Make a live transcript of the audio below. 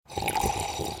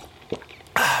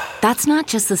That's not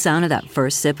just the sound of that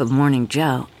first sip of Morning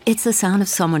Joe. It's the sound of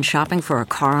someone shopping for a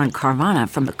car on Carvana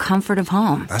from the comfort of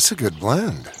home. That's a good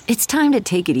blend. It's time to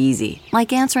take it easy,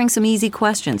 like answering some easy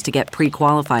questions to get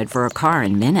pre-qualified for a car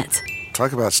in minutes.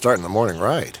 Talk about starting the morning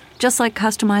right. Just like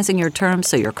customizing your terms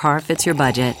so your car fits your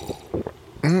budget.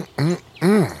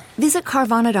 Visit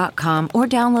Carvana.com or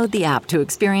download the app to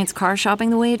experience car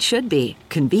shopping the way it should be.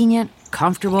 Convenient,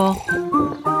 comfortable.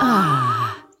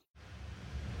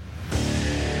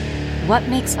 What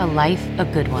makes a life a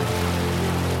good one?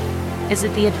 Is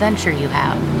it the adventure you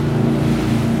have?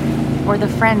 Or the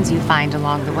friends you find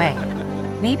along the way?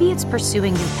 Maybe it's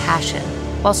pursuing your passion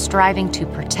while striving to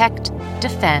protect,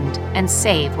 defend, and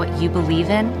save what you believe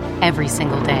in every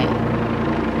single day.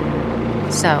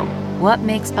 So, what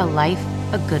makes a life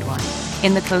a good one?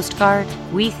 In the Coast Guard,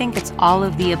 we think it's all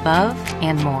of the above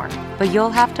and more, but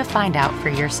you'll have to find out for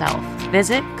yourself.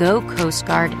 Visit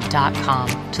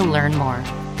gocoastguard.com to learn more.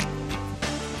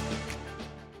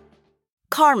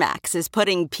 CarMax is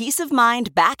putting peace of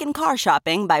mind back in car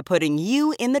shopping by putting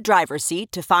you in the driver's seat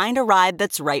to find a ride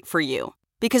that's right for you.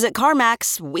 Because at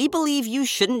CarMax, we believe you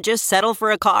shouldn't just settle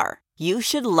for a car. You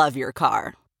should love your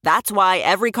car. That's why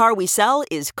every car we sell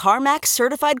is CarMax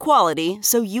certified quality,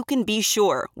 so you can be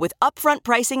sure with upfront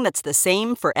pricing that's the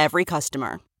same for every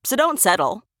customer. So don't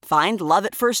settle. Find love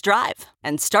at first drive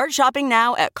and start shopping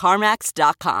now at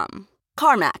CarMax.com.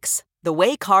 CarMax, the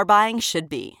way car buying should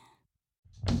be.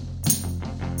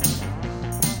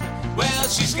 Well,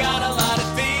 she's got a lot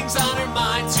of things on her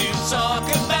mind to talk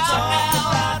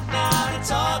about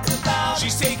now.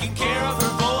 She's taking care of her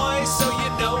voice, so you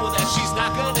know that she's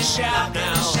not gonna shout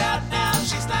now.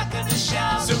 She's not gonna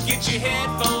shout. So get your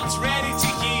headphones ready to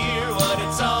hear what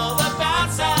it's all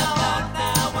about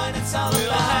now. When it's all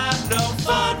we'll have no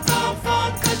fun,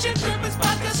 'cause your Christmas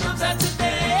podcast comes out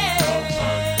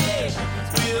today.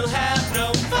 We'll have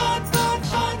no fun,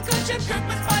 'cause your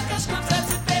Christmas podcast comes out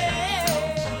today.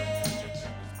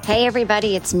 Hey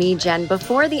everybody, it's me, Jen.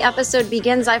 Before the episode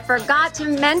begins, I forgot to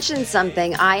mention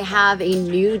something. I have a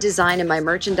new design in my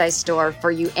merchandise store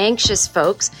for you anxious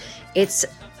folks. It's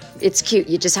cute.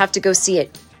 You just have to go see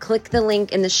it. Click the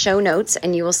link in the show notes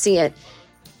and you will see it.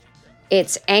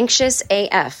 It's Anxious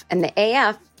AF. And the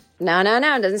AF, no,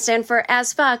 doesn't stand for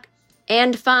as fuck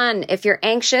and fun. If you're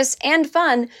anxious and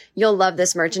fun, you'll love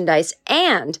this merchandise.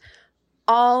 And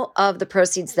all of the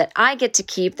proceeds that I get to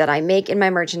keep that I make in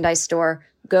my merchandise store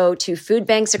go to food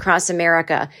banks across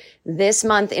America. This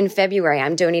month in February,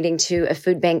 I'm donating to a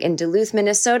food bank in Duluth,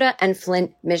 Minnesota and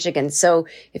Flint, Michigan. So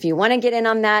if you want to get in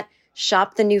on that,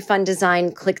 shop the new fun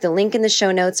design, click the link in the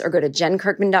show notes or go to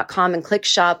jenkirkman.com and click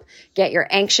shop, get your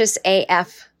Anxious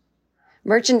AF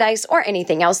merchandise or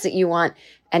anything else that you want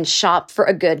and shop for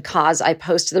a good cause. I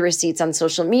post the receipts on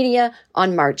social media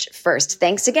on March 1st.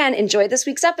 Thanks again. Enjoy this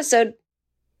week's episode.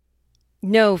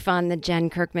 No Fun, the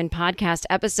Jen Kirkman Podcast,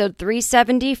 episode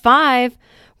 375.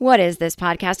 What is this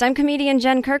podcast? I'm comedian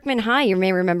Jen Kirkman. Hi, you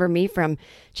may remember me from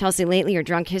Chelsea Lately or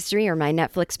Drunk History or my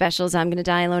Netflix specials, I'm Gonna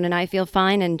Die Alone and I Feel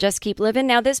Fine and Just Keep Living.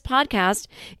 Now, this podcast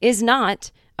is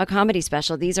not a comedy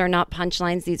special. These are not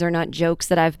punchlines. These are not jokes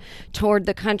that I've toured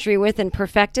the country with and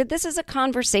perfected. This is a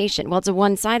conversation. Well, it's a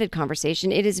one-sided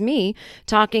conversation. It is me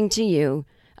talking to you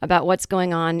about what's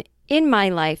going on in my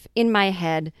life, in my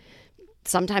head,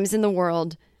 sometimes in the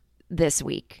world this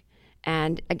week.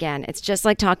 And again, it's just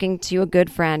like talking to a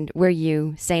good friend where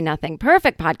you say nothing.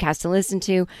 Perfect podcast to listen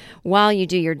to while you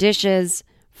do your dishes,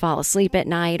 fall asleep at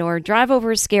night, or drive over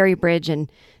a scary bridge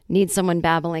and need someone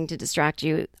babbling to distract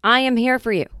you. I am here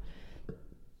for you.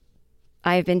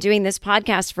 I've been doing this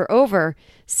podcast for over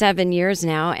 7 years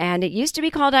now, and it used to be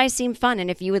called I Seem Fun.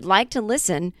 And if you would like to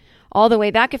listen all the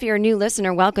way back, if you're a new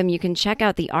listener, welcome. You can check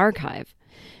out the archive.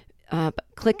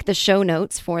 Click the show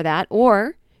notes for that,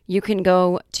 or you can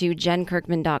go to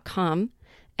jenkirkman.com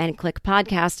and click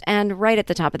podcast, and right at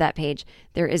the top of that page,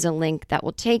 there is a link that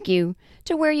will take you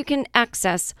to where you can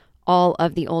access all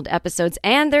of the old episodes.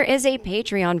 And there is a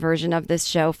Patreon version of this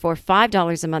show for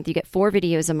 $5 a month. You get 4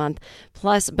 videos a month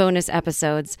plus bonus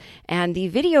episodes. And the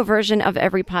video version of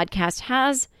every podcast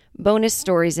has bonus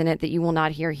stories in it that you will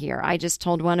not hear here. I just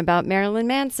told one about Marilyn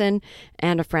Manson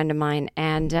and a friend of mine,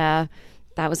 and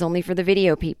that was only for the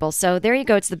video people. So there you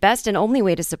go. It's the best and only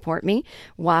way to support me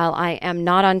while I am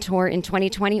not on tour in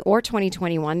 2020 or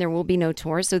 2021. There will be no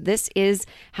tour. So this is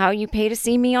how you pay to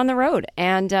see me on the road.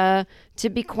 And to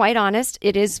be quite honest,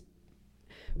 it is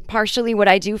partially what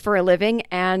I do for a living.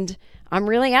 And I'm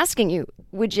really asking you,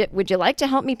 would you like to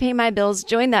help me pay my bills?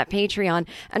 Join that Patreon.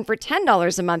 And for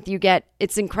 $10 a month,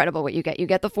 it's incredible what you get. You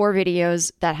get the 4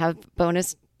 videos that have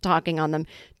bonus talking on them,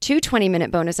 2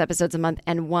 20-minute bonus episodes a month,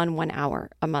 and 1 hour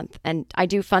a month. And I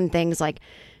do fun things like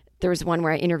there's one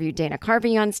where I interviewed Dana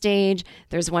Carvey on stage.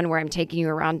 There's one where I'm taking you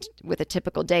around with a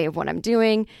typical day of what I'm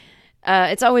doing.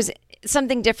 It's always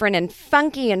something different and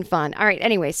funky and fun. All right.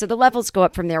 Anyway, so the levels go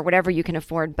up from there, whatever you can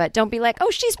afford. But don't be like, oh,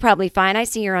 she's probably fine. I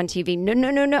see her on TV. No, no,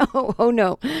 no, no. Oh,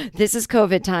 no. This is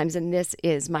COVID times, and this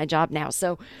is my job now.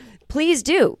 So please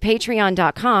do.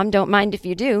 Patreon.com. Don't mind if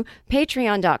you do.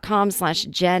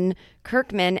 Patreon.com/Jen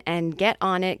Kirkman, and get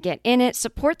on it, get in it,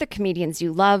 support the comedians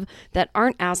you love that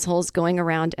aren't assholes going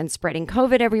around and spreading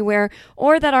COVID everywhere,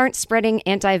 or that aren't spreading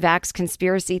anti-vax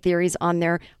conspiracy theories on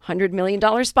their $100 million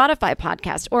Spotify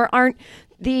podcast, or aren't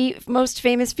the most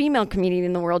famous female comedian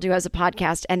in the world who has a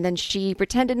podcast and then she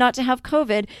pretended not to have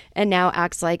COVID and now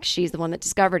acts like she's the one that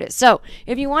discovered it. So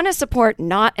if you want to support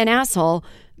not an asshole,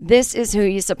 this is who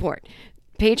you support.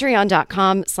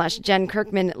 Patreon.com/Jen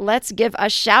Kirkman. Let's give a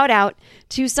shout out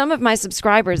to some of my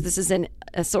subscribers. This is in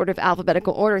a sort of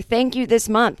alphabetical order. Thank you this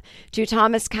month to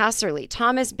Thomas Casserly,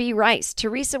 Thomas B. Rice,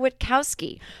 Teresa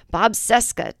Witkowski, Bob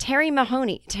Seska, Terry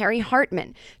Mahoney, Terry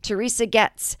Hartman, Teresa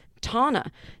Getz,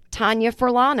 Tana, Tanya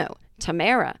Forlano,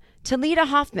 Tamara, Talita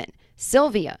Hoffman,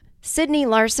 Sylvia, Sydney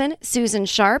Larson, Susan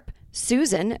Sharp,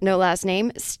 Susan, no last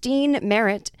name, Steen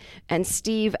Merritt, and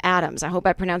Steve Adams. I hope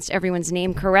I pronounced everyone's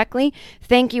name correctly.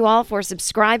 Thank you all for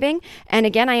subscribing. And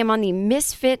again, I am on the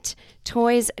Misfit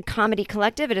Toys Comedy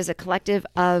Collective. It is a collective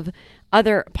of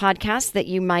other podcasts that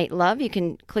you might love. You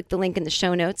can click the link in the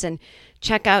show notes and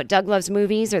check out Doug Loves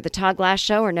Movies or The Todd Glass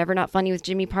Show or Never Not Funny with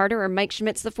Jimmy Parter or Mike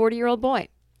Schmidt's The 40-Year-Old Boy.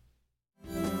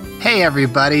 Hey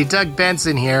everybody, Doug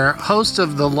Benson here, host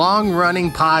of the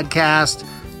long-running podcast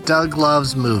Doug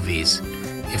Loves Movies.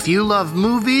 If you love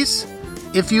movies,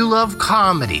 if you love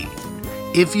comedy,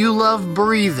 if you love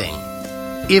breathing,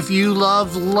 if you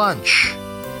love lunch,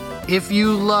 if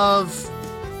you love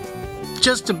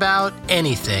just about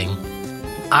anything,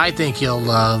 I think you'll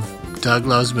love Doug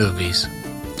Loves Movies.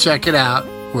 Check it out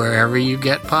wherever you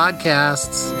get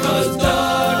podcasts. 'Cause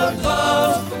Doug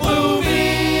loves movies.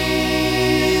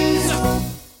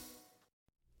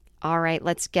 All right,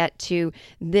 let's get to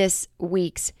this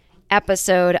week's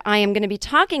episode. I am going to be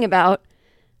talking about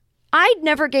I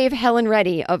never gave Helen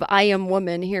Reddy of I Am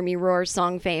Woman, Hear Me Roar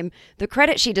song fame the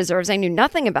credit she deserves. I knew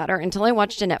nothing about her until I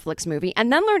watched a Netflix movie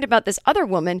and then learned about this other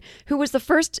woman who was the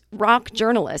first rock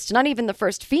journalist, not even the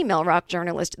first female rock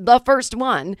journalist, the first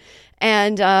one.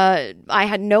 And I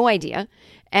had no idea.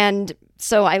 And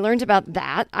so I learned about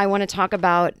that. I want to talk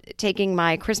about taking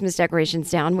my Christmas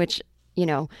decorations down, which, you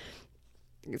know,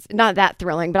 it's not that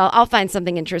thrilling, but I'll find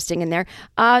something interesting in there.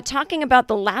 Talking about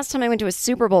the last time I went to a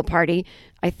Super Bowl party,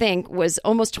 I think, was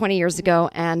almost 20 years ago,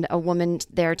 and a woman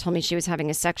there told me she was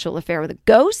having a sexual affair with a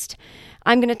ghost.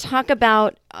 I'm going to talk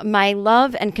about my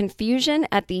love and confusion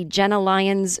at the Jenna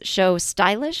Lyons show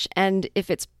Stylish, and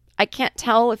I can't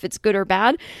tell if it's good or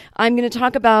bad. I'm going to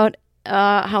talk about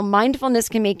how mindfulness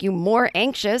can make you more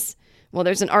anxious. Well,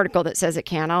 there's an article that says it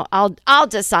can. I'll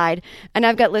decide. And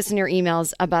I've got listener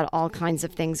emails about all kinds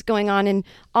of things going on in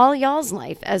all y'all's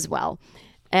life as well.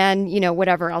 And, you know,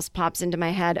 whatever else pops into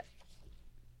my head.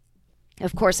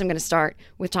 Of course, I'm going to start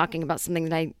with talking about something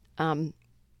that I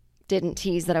didn't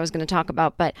tease that I was going to talk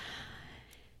about. But,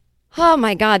 oh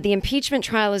my God, the impeachment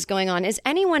trial is going on. Is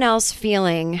anyone else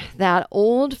feeling that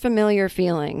old familiar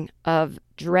feeling of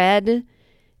dread,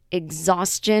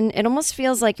 exhaustion? It almost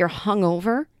feels like you're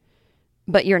hungover.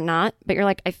 But you're not. But you're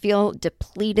like, I feel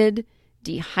depleted,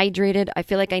 dehydrated. I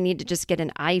feel like I need to just get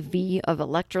an IV of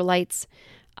electrolytes.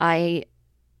 I'm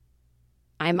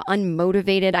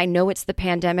unmotivated. I know it's the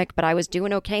pandemic, but I was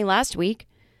doing okay last week.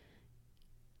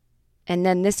 And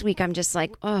then this week, I'm just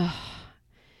like, oh,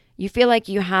 you feel like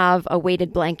you have a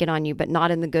weighted blanket on you, but not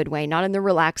in the good way, not in the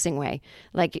relaxing way.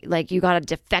 Like you got a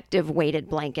defective weighted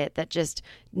blanket that just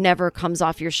never comes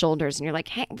off your shoulders. And you're like,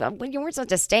 hey, you weren't supposed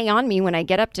to stay on me when I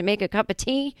get up to make a cup of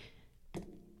tea.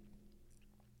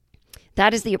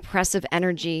 That is the oppressive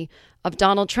energy of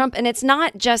Donald Trump. And it's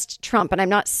not just Trump. And I'm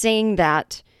not saying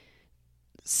that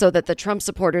so that the Trump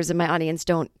supporters in my audience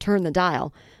don't turn the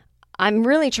dial. I'm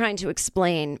really trying to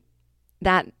explain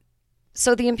that.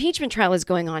 So the impeachment trial is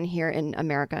going on here in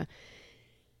America.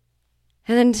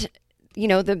 And, you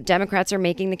know, the Democrats are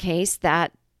making the case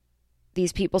that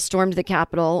these people stormed the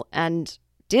Capitol and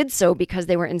did so because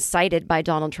they were incited by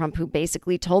Donald Trump, who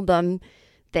basically told them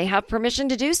they have permission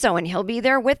to do so and he'll be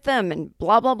there with them and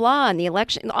blah, blah, blah. And the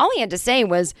election, all he had to say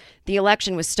was the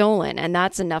election was stolen. And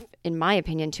that's enough, in my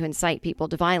opinion, to incite people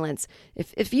to violence.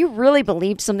 If you really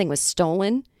believed something was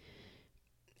stolen,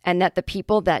 and that the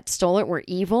people that stole it were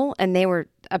evil and they were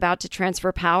about to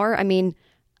transfer power. I mean,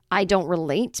 I don't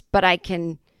relate, but I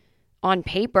can on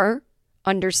paper,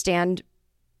 understand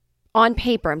on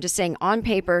paper. I'm just saying on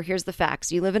paper, here's the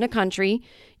facts. You live in a country,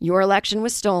 your election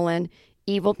was stolen,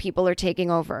 evil people are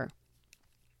taking over.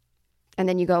 And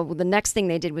then you go, well, the next thing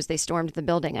they did was they stormed the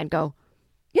building. I'd go,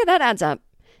 yeah, that adds up.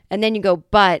 And then you go,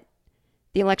 but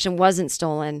the election wasn't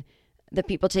stolen. The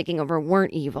people taking over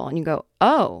weren't evil. And you go,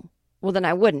 oh, well, then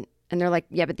I wouldn't. And they're like,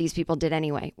 yeah, but these people did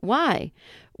anyway. Why?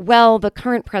 Well, the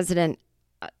current president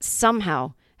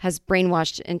somehow has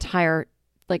brainwashed entire,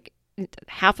 like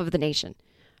half of the nation.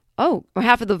 Oh, or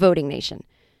half of the voting nation.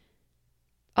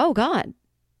 Oh, God.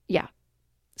 Yeah.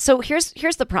 So here's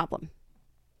the problem.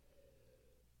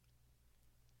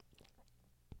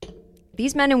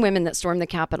 These men and women that stormed the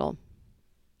Capitol,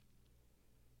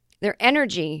 their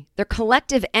energy, their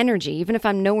collective energy, even if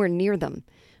I'm nowhere near them,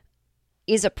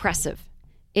 is oppressive.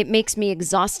 It makes me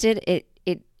exhausted.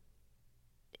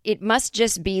 It must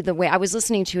just be the way. I was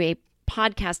listening to a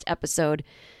podcast episode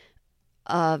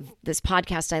of this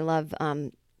podcast I love,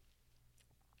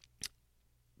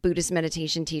 Buddhist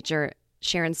meditation teacher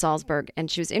Sharon Salzberg, and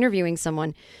she was interviewing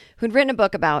someone who'd written a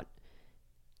book about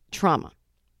trauma.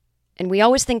 And we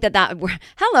always think that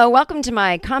hello, welcome to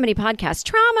my comedy podcast,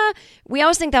 trauma. We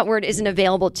always think that word isn't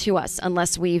available to us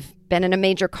unless we've been in a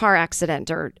major car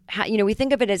accident or, we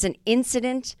think of it as an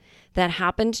incident that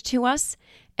happened to us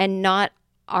and not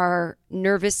our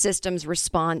nervous system's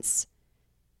response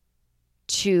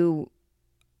to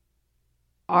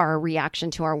our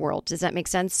reaction to our world. Does that make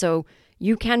sense? So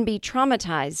you can be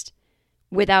traumatized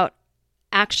without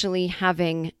actually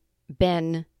having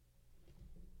been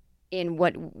in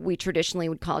what we traditionally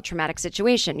would call a traumatic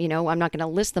situation. I'm not going to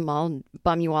list them all and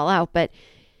bum you all out, but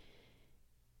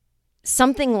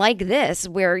something like this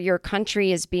where your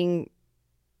country is being,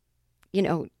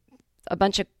 a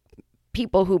bunch of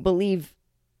people who believe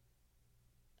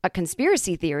a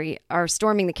conspiracy theory are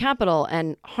storming the Capitol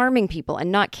and harming people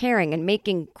and not caring and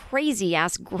making crazy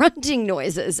ass grunting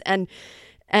noises and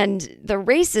the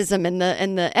racism and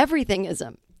the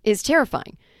everythingism is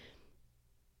terrifying.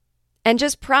 And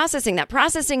just processing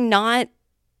not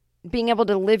being able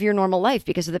to live your normal life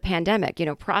because of the pandemic,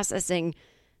 processing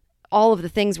all of the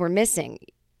things we're missing,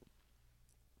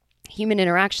 human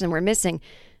interaction we're missing.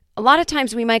 A lot of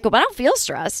times we might go, but I don't feel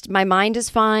stressed. My mind is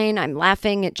fine. I'm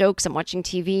laughing at jokes. I'm watching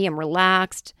TV. I'm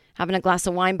relaxed, having a glass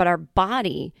of wine. But our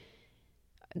body,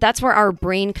 that's where our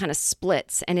brain kind of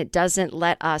splits and it doesn't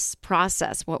let us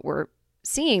process what we're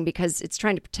seeing because it's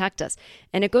trying to protect us.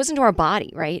 And it goes into our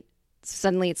body, right?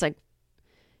 Suddenly it's like,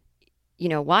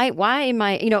 why am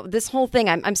I, this whole thing,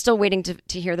 I'm still waiting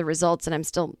to hear the results and I'm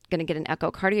still going to get an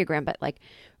echocardiogram, but like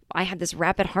I had this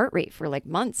rapid heart rate for like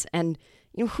months and,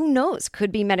 who knows, could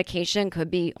be medication,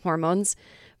 could be hormones,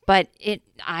 but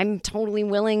I'm totally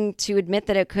willing to admit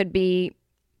that it could be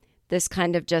this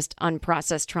kind of just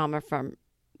unprocessed trauma from,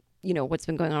 what's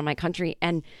been going on in my country.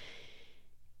 And,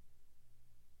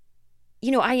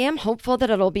 I am hopeful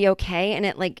that it'll be okay. And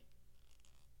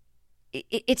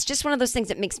it's just one of those things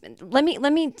that makes, let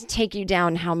me take you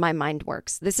down how my mind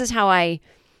works. This is how I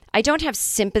don't have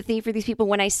sympathy for these people.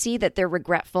 When I see that they're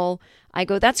regretful, I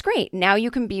go, that's great. Now you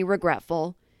can be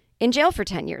regretful in jail for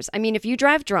 10 years. I mean, if you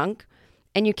drive drunk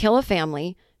and you kill a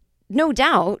family, no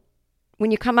doubt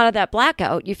when you come out of that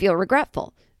blackout, you feel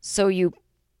regretful. So you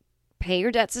pay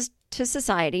your debts to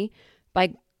society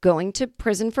by going to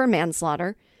prison for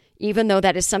manslaughter, even though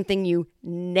that is something you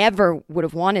never would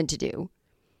have wanted to do.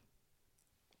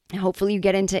 Hopefully you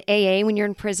get into AA when you're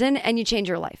in prison and you change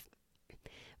your life.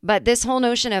 But this whole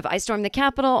notion of I stormed the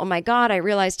Capitol, oh my God, I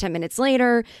realized 10 minutes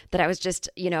later that I was just,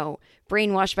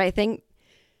 brainwashed by a thing.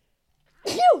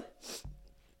 Phew!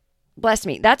 Bless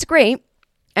me. That's great.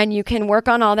 And you can work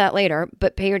on all that later,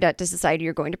 but pay your debt to society.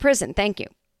 You're going to prison. Thank you.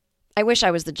 I wish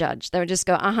I was the judge. They would just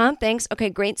go, thanks. Okay,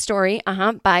 great story.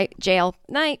 Bye. Jail.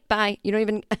 Night. Bye. You don't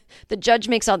even, the judge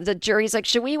makes all, the jury's like,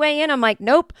 should we weigh in? I'm like,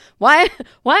 nope. Why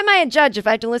am I a judge if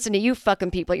I have to listen to you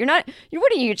fucking people?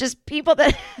 What are you, just people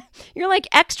that, you're like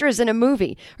extras in a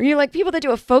movie. Or you're like people that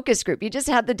do a focus group. You just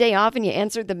had the day off and you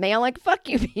answered the mail. Like, fuck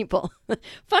you people.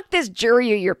 Fuck this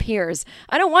jury or your peers.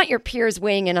 I don't want your peers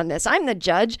weighing in on this. I'm the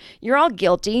judge. You're all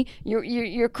guilty.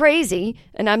 You're crazy.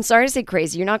 And I'm sorry to say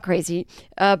crazy. You're not crazy.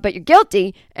 But you're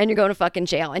guilty and you're going to fucking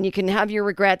jail, and you can have your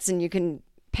regrets and you can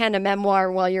pen a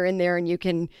memoir while you're in there and you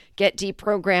can get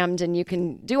deprogrammed and you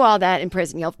can do all that in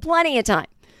prison. You'll have plenty of time.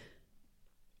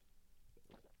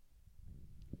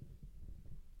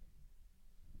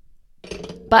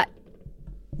 But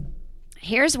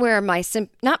here's where my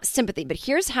not sympathy, but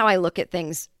here's how I look at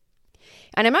things.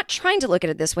 And I'm not trying to look at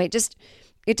it this way.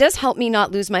 It does help me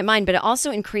not lose my mind, but it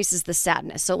also increases the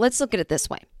sadness. So let's look at it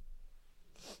this way.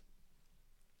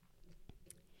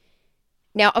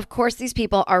 Now, of course, these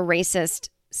people are racist,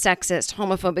 sexist,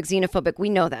 homophobic, xenophobic. We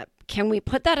know that. Can we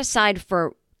put that aside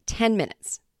for 10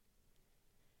 minutes?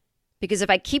 Because if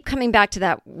I keep coming back to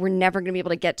that, we're never going to be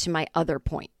able to get to my other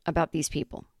point about these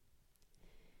people.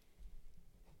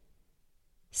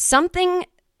 Something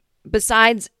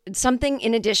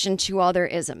in addition to all their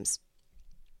isms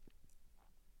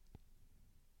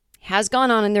has gone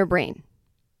on in their brain.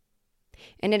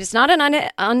 And it is not an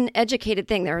uneducated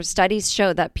thing. There are studies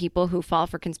show that people who fall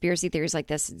for conspiracy theories like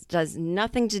this, it does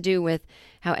nothing to do with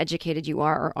how educated you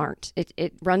are or aren't.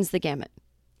 It runs the gamut.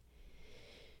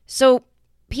 So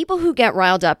people who get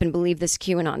riled up and believe this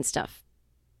QAnon stuff,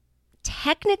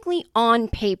 technically on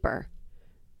paper,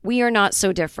 we are not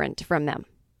so different from them.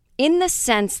 In the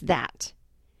sense that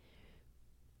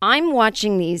I'm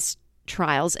watching these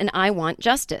trials and I want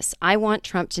justice. I want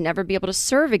Trump to never be able to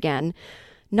serve again.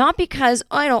 Not because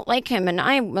I don't like him and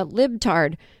I'm a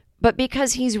libtard, but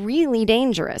because he's really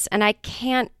dangerous and I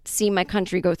can't see my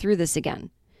country go through this again.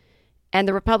 And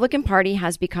the Republican Party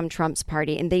has become Trump's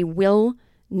party, and they will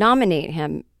nominate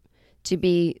him to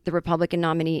be the Republican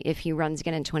nominee if he runs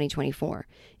again in 2024.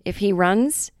 If he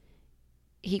runs,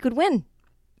 he could win.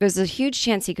 There's a huge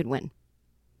chance he could win.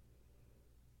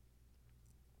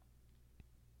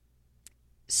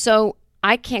 So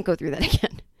I can't go through that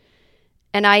again.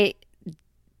 And I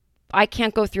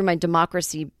can't go through my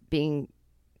democracy being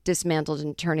dismantled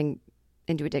and turning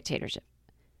into a dictatorship.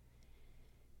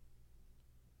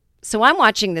 So I'm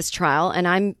watching this trial and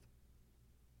I'm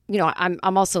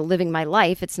also living my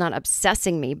life. It's not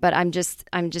obsessing me, but I'm just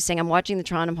saying I'm watching the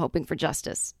trial and I'm hoping for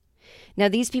justice. Now,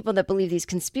 these people that believe these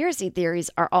conspiracy theories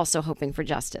are also hoping for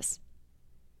justice.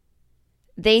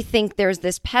 They think there's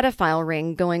this pedophile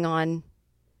ring going on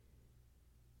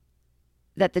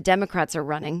that the Democrats are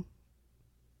running,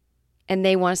 and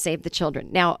they want to save the children.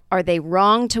 Now, are they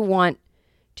wrong to want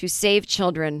to save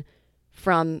children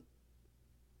from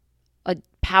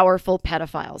powerful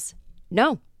pedophiles?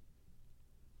 No.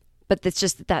 But it's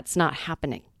just that's not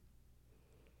happening.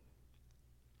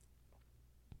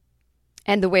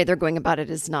 And the way they're going about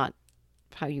it is not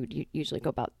how you usually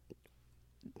go about.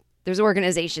 There's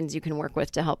organizations you can work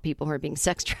with to help people who are being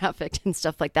sex trafficked and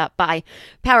stuff like that by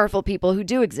powerful people who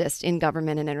do exist in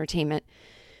government and entertainment.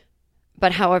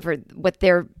 But however, what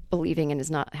they're believing in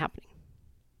is not happening.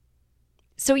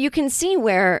 So you can see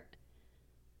where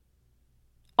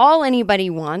all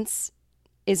anybody wants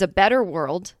is a better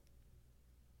world.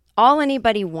 All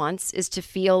anybody wants is to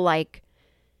feel like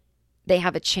they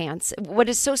have a chance. What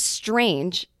is so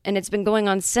strange, and it's been going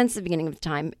on since the beginning of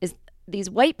time, is these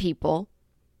white people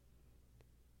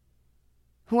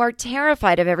who are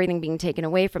terrified of everything being taken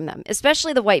away from them,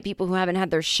 especially the white people who haven't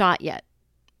had their shot yet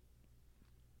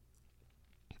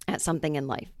at something in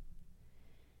life.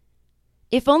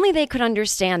 If only they could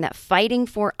understand that fighting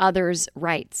for others'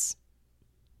 rights,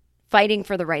 fighting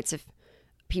for the rights of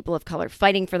people of color,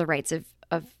 fighting for the rights of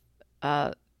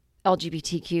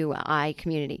LGBTQI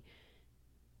community,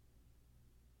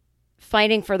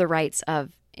 fighting for the rights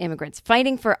of immigrants,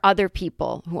 fighting for other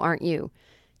people who aren't you,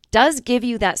 does give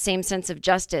you that same sense of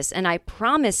justice. And I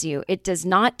promise you, it does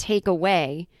not take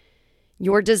away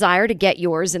your desire to get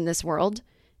yours in this world,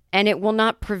 and it will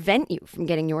not prevent you from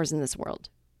getting yours in this world.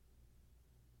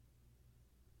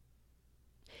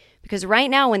 Because right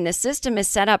now, when this system is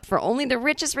set up for only the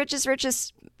richest,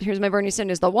 here's my Bernie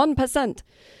Sanders, the 1%,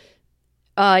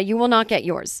 you will not get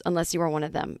yours unless you are one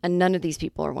of them. And none of these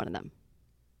people are one of them.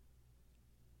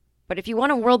 But if you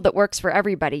want a world that works for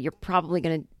everybody, it's probably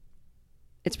going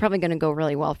to go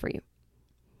really well for you.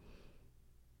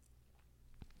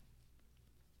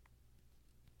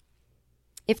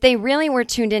 If they really were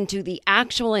tuned into the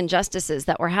actual injustices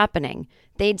that were happening,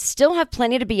 they'd still have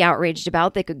plenty to be outraged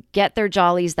about. They could get their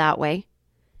jollies that way.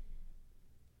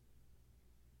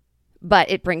 But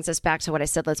it brings us back to what I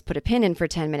said. Let's put a pin in for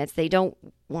 10 minutes. They don't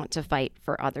want to fight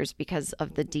for others because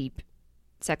of the deep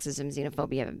sexism,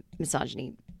 xenophobia,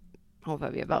 misogyny,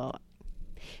 homophobia, blah, blah, blah.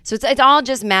 So it's all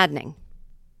just maddening.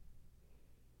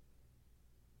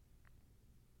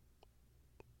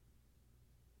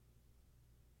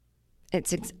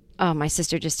 My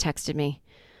sister just texted me.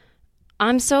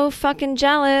 I'm so fucking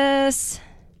jealous.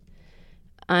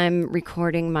 I'm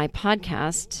recording my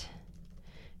podcast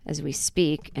as we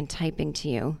speak and typing to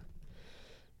you.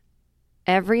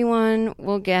 Everyone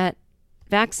will get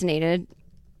vaccinated,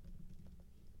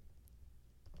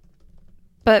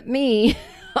 but me,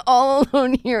 all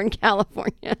alone here in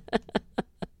California.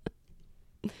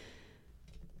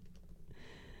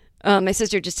 My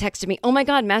sister just texted me, oh my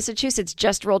God, Massachusetts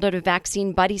just rolled out a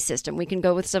vaccine buddy system. We can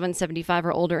go with 775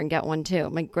 or older and get one too.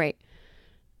 I'm like, great.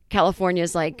 California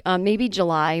is like, maybe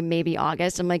July, maybe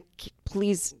August. I'm like,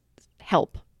 please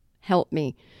help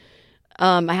me.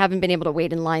 I haven't been able to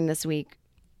wait in line this week.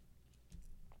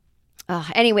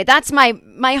 Anyway, that's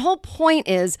my whole point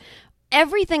is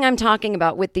everything I'm talking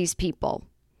about with these people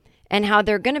and how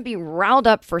they're going to be riled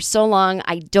up for so long.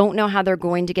 I don't know how they're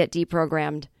going to get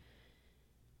deprogrammed.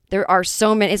 There are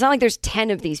so many. It's not like there's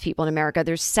 10 of these people in America.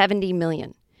 There's 70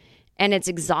 million. And it's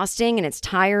exhausting and it's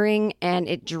tiring and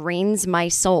it drains my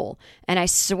soul. And I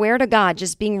swear to God,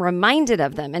 just being reminded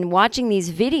of them and watching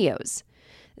these videos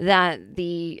that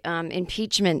the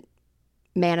impeachment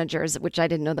managers, which I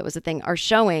didn't know that was a thing, are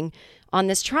showing on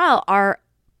this trial are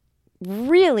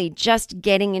really just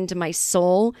getting into my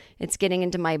soul. It's getting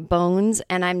into my bones.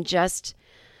 And I'm just,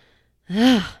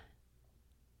 when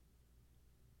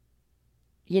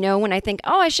I think,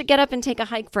 I should get up and take a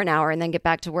hike for an hour and then get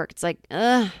back to work. It's like,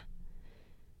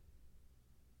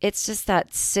 it's just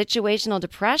that situational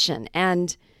depression.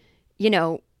 And,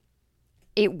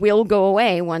 it will go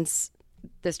away once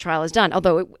this trial is done.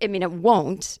 Although, it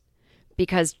won't,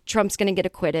 because Trump's going to get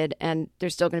acquitted and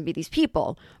there's still going to be these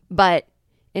people. But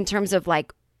in terms of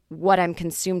like what I'm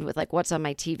consumed with, like what's on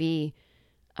my TV,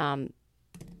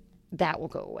 that will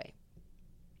go away.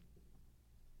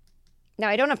 Now,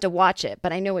 I don't have to watch it,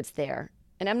 but I know it's there.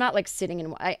 And I'm not like sitting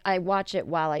and I watch it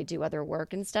while I do other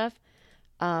work and stuff.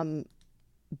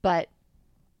 But,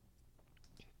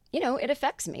 it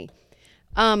affects me.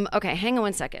 Okay, hang on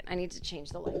one second. I need to change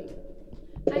the lighting.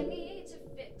 I need to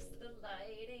fix the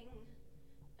lighting.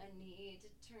 I need to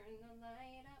turn the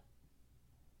light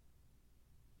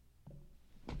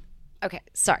up. Okay,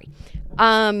 sorry.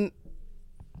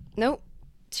 Nope,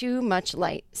 too much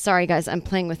light. Sorry, guys. I'm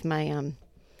playing with my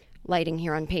lighting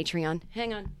here on Patreon.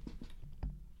 Hang on.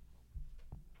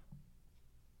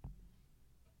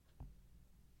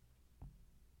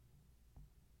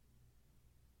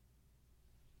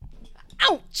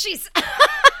 Ow, jeez.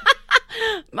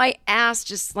 My ass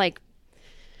just like,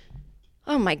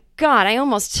 oh my God, I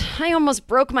almost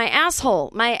broke my asshole.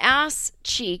 My ass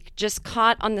cheek just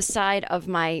caught on the side of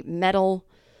my metal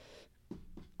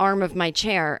arm of my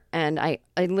chair, and I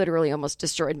literally almost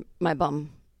destroyed my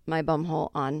bum hole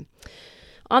on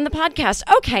the podcast.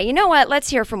 Okay, you know what? Let's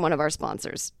hear from one of our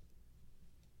sponsors.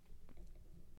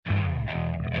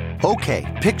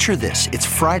 Okay, picture this. It's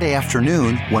Friday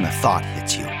afternoon when a thought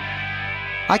hits you.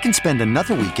 I can spend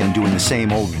another weekend doing the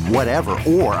same old whatever,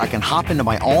 or I can hop into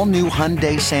my all-new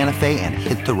Hyundai Santa Fe and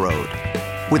hit the road.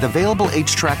 With available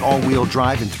H-Track all-wheel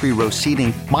drive and 3-row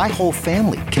seating, my whole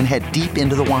family can head deep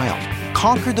into the wild.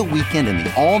 Conquer the weekend in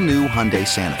the all-new Hyundai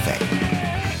Santa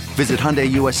Fe. Visit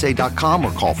HyundaiUSA.com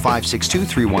or call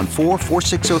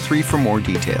 562-314-4603 for more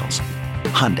details.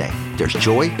 Hyundai, there's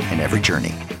joy in every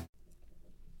journey.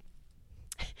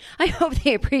 I hope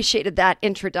they appreciated that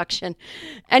introduction.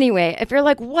 Anyway, if you're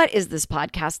like, what is this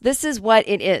podcast? This is what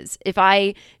it is. If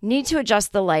I need to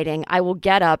adjust the lighting, I will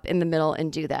get up in the middle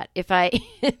and do that. If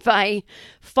I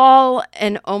fall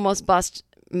and almost bust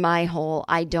my hole,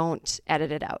 I don't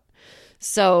edit it out.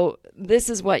 So this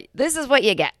is what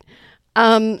you get.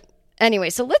 Anyway,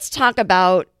 so let's talk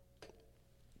about,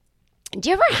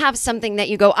 do you ever have something that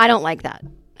you go, I don't like that.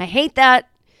 I hate that.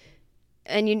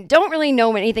 And you don't really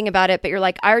know anything about it, but you're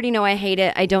like, I already know I hate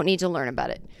it. I don't need to learn about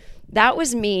it. That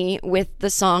was me with the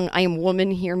song, I Am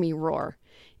Woman, Hear Me Roar.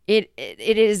 It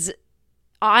is,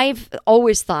 I've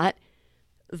always thought,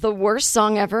 the worst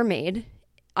song ever made.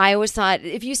 I always thought,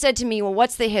 if you said to me, well,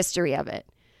 what's the history of it?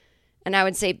 And I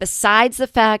would say, besides the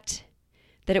fact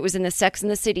that it was in the Sex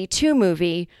and the City 2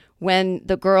 movie, when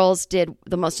the girls did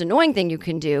the most annoying thing you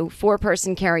can do,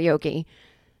 4-person karaoke,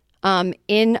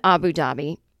 in Abu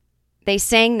Dhabi. They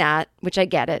sang that, which I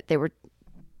get it. They were,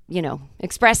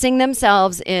 expressing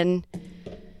themselves in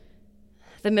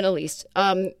the Middle East.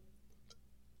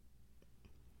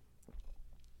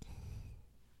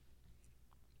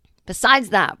 Besides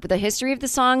that, the history of the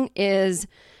song is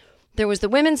there was the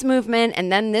women's movement,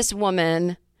 and then this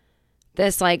woman,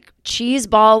 this like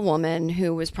cheeseball woman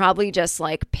who was probably just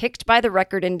like picked by the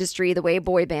record industry the way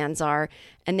boy bands are.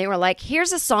 And they were like,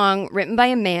 here's a song written by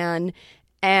a man,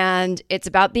 and it's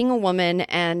about being a woman,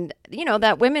 and,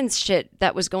 that women's shit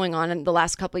that was going on in the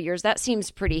last couple of years, that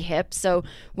seems pretty hip. So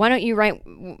why don't you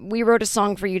we wrote a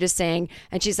song for you to sing.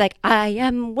 And she's like, I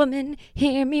am woman,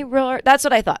 hear me roar. That's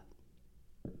what I thought.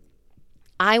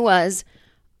 I was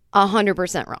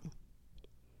 100% wrong.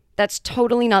 That's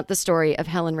totally not the story of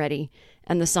Helen Reddy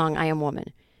and the song I Am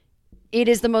Woman. It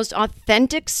is the most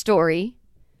authentic story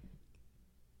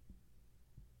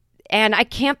And I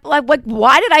can't, like,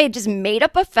 why did I just made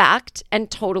up a fact and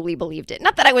totally believed it?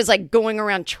 Not that I was like going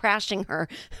around trashing her.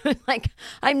 Like,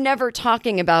 I'm never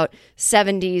talking about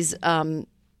 70s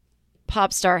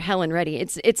pop star Helen Reddy.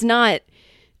 It's not,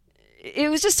 it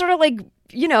was just sort of like,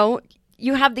 you know,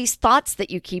 you have these thoughts that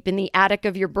you keep in the attic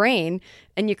of your brain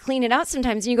and you clean it out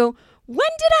sometimes and you go, when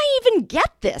did I even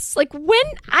get this? Like, when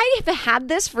I have had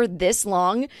this for this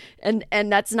long and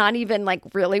that's not even like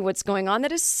really what's going on.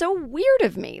 That is so weird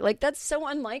of me. Like, that's so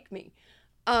unlike me.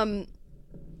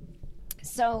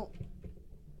 So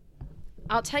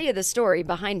I'll tell you the story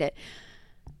behind it.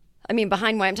 I mean,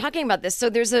 behind why I'm talking about this. So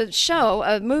there's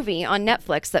a movie on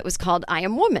Netflix that was called I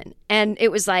Am Woman. And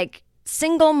it was like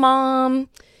single mom.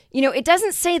 You know, it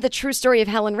doesn't say the true story of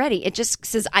Helen Reddy. It just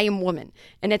says I Am Woman.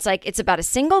 And it's like, it's about a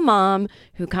single mom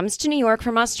who comes to New York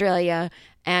from Australia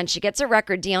and she gets a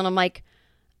record deal. And I'm like,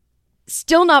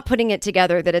 still not putting it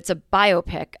together that it's a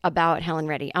biopic about Helen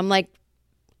Reddy. I'm like,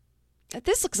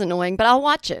 this looks annoying, but I'll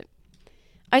watch it.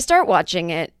 I start watching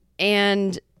it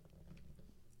and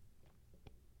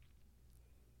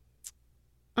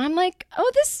I'm like,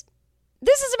 oh, this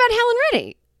is about Helen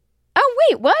Reddy. Oh,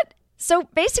 wait, what? So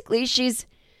basically she's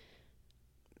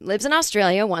lives in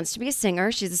Australia, wants to be a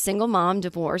singer. She's a single mom,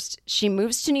 divorced. She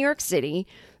moves to New York City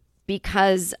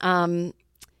because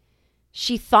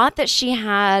she thought that she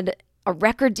had a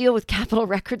record deal with Capitol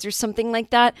Records or something like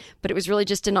that, but it was really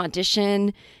just an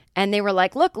audition. And they were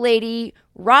like, look, lady,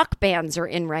 rock bands are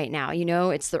in right now. You know,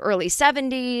 it's the early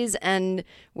 70s and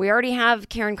we already have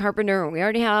Karen Carpenter and we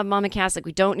already have Mama Cass. Like,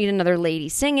 we don't need another lady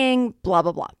singing, blah,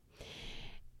 blah, blah.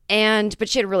 But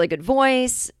she had a really good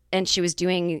voice. And she was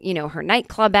doing, you know, her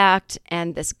nightclub act.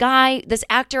 And this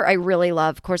actor I really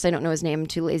love. Of course, I don't know his name. I'm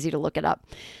too lazy to look it up.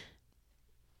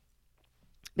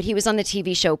 But he was on the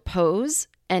TV show Pose.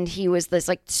 And he was this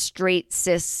like straight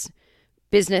cis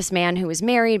businessman who was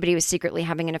married, but he was secretly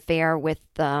having an affair with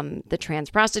the trans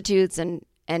prostitutes. And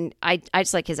I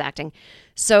just like his acting.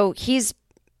 So he's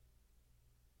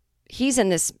in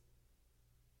this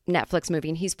Netflix movie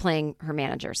and he's playing her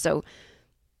manager.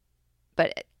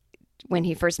 But when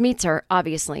he first meets her,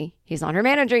 obviously, he's not her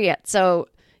manager yet. So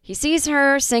he sees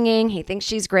her singing. He thinks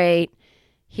she's great.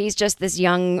 He's just this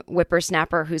young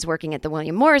whippersnapper who's working at the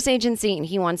William Morris agency, and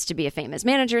he wants to be a famous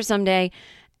manager someday.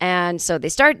 And so they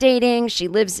start dating. She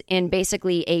lives in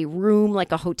basically a room,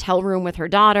 like a hotel room with her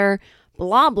daughter,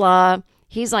 blah, blah.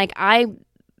 He's like,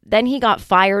 then he got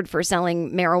fired for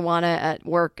selling marijuana at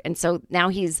work. And so now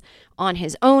he's on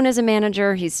his own as a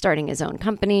manager. He's starting his own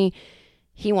company.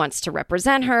 He wants to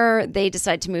represent her. They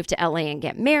decide to move to LA and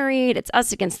get married. It's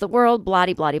us against the world,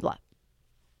 blah-de-blah-de-blah.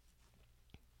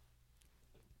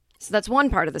 So that's one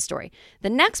part of the story. The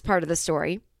next part of the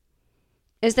story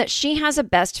is that she has a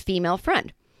best female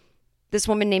friend. This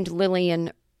woman named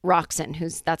Lillian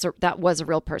Roxon, that was a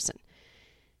real person.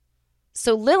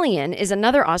 So Lillian is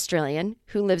another Australian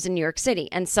who lives in New York City.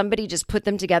 And somebody just put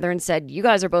them together and said, you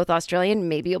guys are both Australian,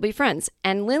 maybe you'll be friends.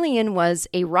 And Lillian was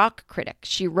a rock critic.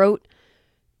 She wrote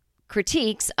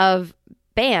critiques of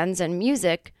bands and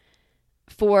music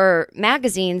for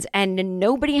magazines, and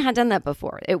nobody had done that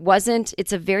before.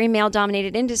 It's a very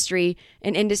male-dominated industry,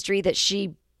 an industry that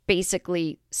she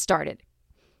basically started.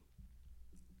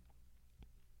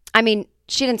 I mean,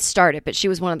 she didn't start it, but she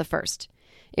was one of the first.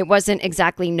 It wasn't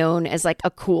exactly known as like a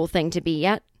cool thing to be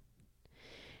yet.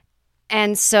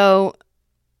 And so,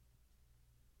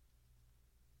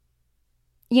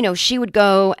 you know, she would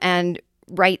go and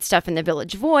write stuff in the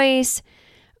Village Voice.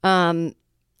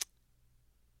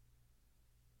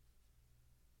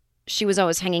 She was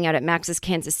always hanging out at Max's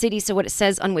Kansas City. So what it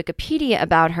says on Wikipedia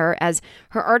about her, as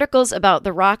her articles about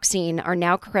the rock scene are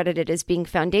now credited as being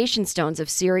foundation stones of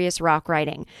serious rock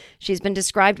writing. She's been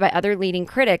described by other leading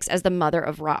critics as the mother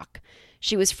of rock.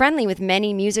 She was friendly with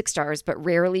many music stars, but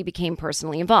rarely became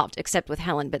personally involved, except with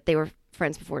Helen, but they were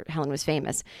friends before Helen was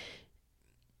famous.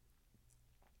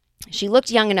 She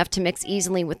looked young enough to mix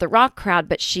easily with the rock crowd,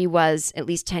 but she was at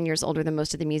least 10 years older than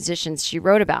most of the musicians she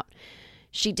wrote about.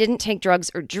 She didn't take drugs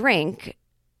or drink.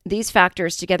 These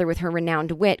factors, together with her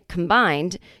renowned wit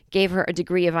combined, gave her a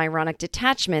degree of ironic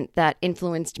detachment that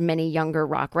influenced many younger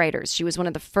rock writers. She was one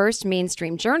of the first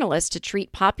mainstream journalists to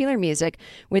treat popular music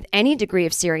with any degree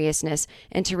of seriousness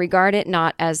and to regard it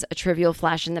not as a trivial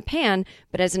flash in the pan,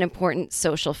 but as an important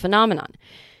social phenomenon.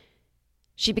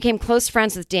 She became close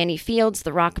friends with Danny Fields,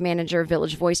 the rock manager,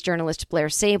 Village Voice journalist Blair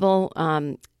Sable,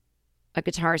 a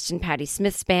guitarist in Patti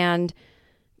Smith's band,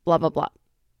 blah, blah, blah.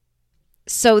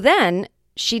 So then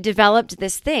she developed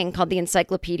this thing called the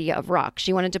Encyclopedia of Rock.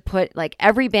 She wanted to put like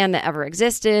every band that ever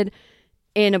existed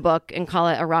in a book and call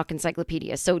it a rock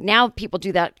encyclopedia. So now people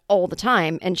do that all the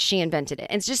time, and she invented it.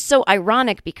 And it's just so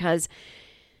ironic because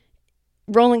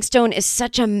Rolling Stone is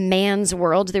such a man's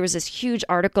world. There was this huge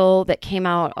article that came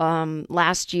out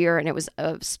last year, and it was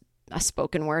a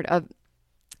spoken word of,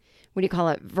 what do you call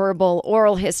it,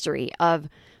 oral history of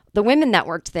the women that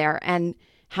worked there and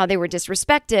how they were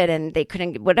disrespected and they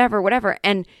couldn't, whatever.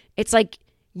 And it's like,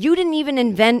 you didn't even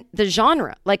invent the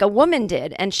genre, like a woman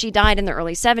did. And she died in the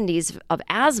early 70s of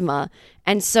asthma.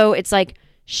 And so it's like,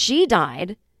 she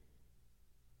died.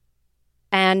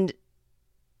 And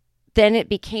then it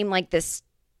became like this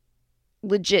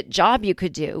legit job you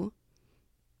could do.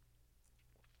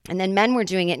 And then men were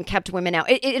doing it and kept women out.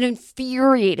 It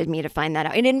infuriated me to find that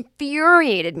out. It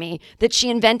infuriated me that she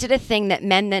invented a thing that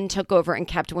men then took over and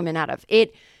kept women out of.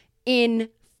 It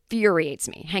infuriates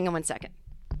me. Hang on one second.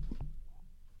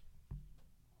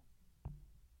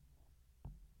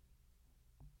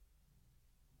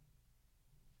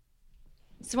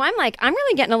 So I'm like, I'm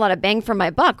really getting a lot of bang for my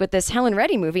buck with this Helen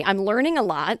Reddy movie. I'm learning a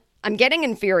lot. I'm getting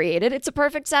infuriated. It's a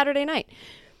perfect Saturday night.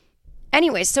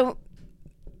 Anyway, so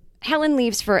Helen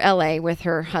leaves for LA with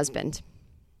her husband.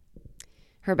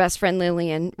 Her best friend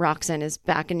Lillian Roxon is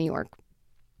back in New York.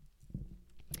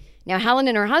 Now, Helen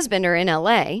and her husband are in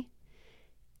LA,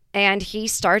 and he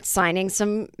starts signing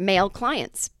some male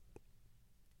clients.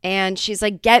 And she's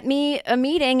like, get me a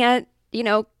meeting at,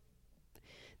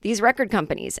 these record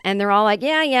companies. And they're all like,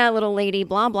 yeah, little lady,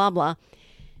 blah, blah, blah.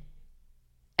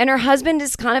 And her husband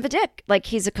is kind of a dick. Like,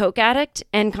 he's a coke addict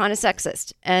and kind of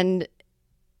sexist. And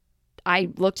I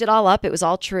looked it all up. It was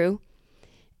all true.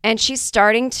 And she's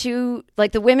starting to,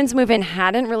 like, the women's movement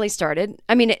hadn't really started.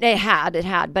 I mean, it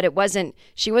had, but it wasn't,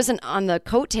 she wasn't on the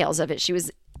coattails of it. She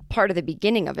was part of the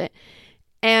beginning of it.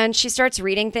 And she starts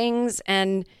reading things,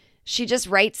 and she just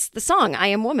writes the song, I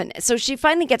Am Woman. So she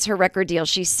finally gets her record deal.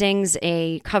 She sings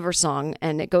a cover song,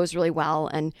 and it goes really well,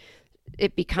 and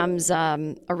it becomes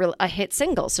a hit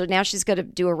single. So now she's going to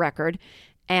do a record,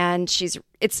 and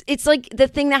it's like the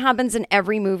thing that happens in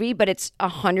every movie, but it's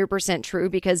 100% true,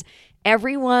 because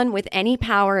everyone with any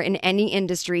power in any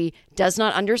industry does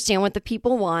not understand what the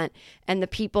people want. And the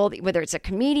people, whether it's a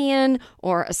comedian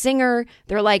or a singer,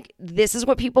 they're like, this is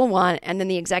what people want. And then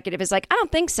the executive is like, I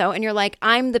don't think so. And you're like,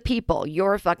 I'm the people.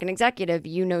 You're a fucking executive.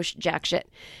 You know jack shit.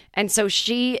 And so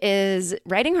she is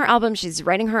writing her album. She's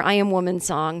writing her I Am Woman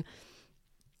song.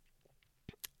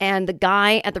 And the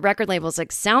guy at the record label is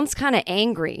like, sounds kind of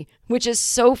angry, which is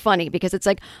so funny because it's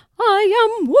like,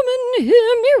 I am woman,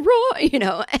 hear me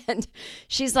roar, and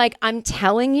she's like, I'm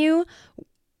telling you,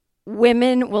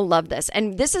 women will love this.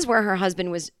 And this is where her husband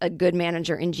was a good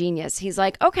manager and genius. He's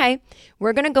like, okay,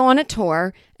 we're going to go on a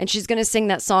tour, and she's going to sing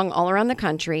that song all around the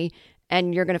country,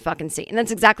 and you're going to fucking see. And that's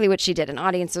exactly what she did. And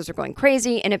audiences were going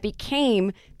crazy, and it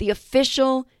became the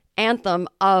official anthem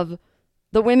of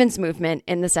the women's movement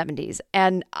in the 70s.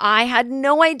 And I had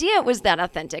no idea it was that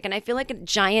authentic. And I feel like a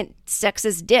giant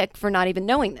sexist dick for not even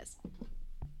knowing this.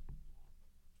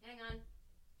 Hang on.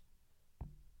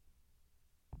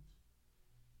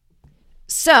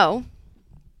 So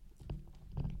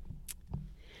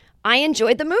I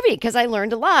enjoyed the movie because I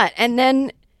learned a lot. And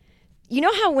then, you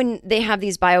know how when they have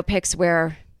these biopics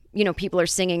where, people are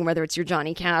singing, whether it's your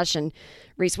Johnny Cash and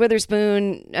Reese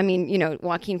Witherspoon,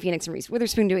 Joaquin Phoenix and Reese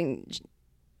Witherspoon doing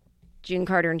June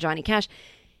Carter and Johnny Cash,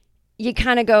 you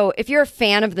kind of go, if you're a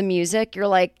fan of the music, you're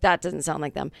like, that doesn't sound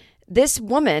like them. This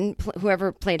woman,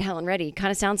 whoever played Helen Reddy,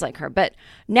 kind of sounds like her. But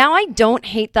now I don't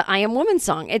hate the I Am Woman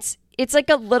song. It's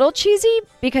like a little cheesy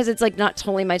because it's like not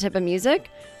totally my type of music,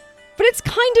 but it's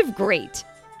kind of great.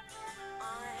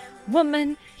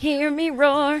 Woman, hear me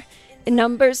roar,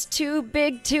 numbers too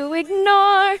big to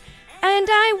ignore, and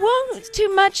I won't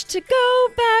too much to go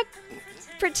back,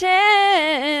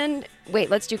 pretend. Wait,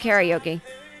 let's do karaoke.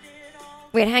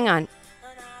 Wait, hang on.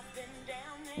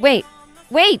 Wait,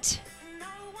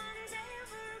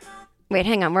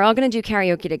 hang on. We're all going to do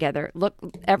karaoke together. Look,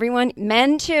 everyone,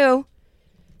 men too.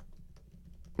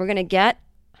 We're going to get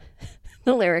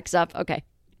the lyrics up. Okay.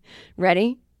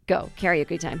 Ready? Go.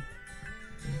 Karaoke time.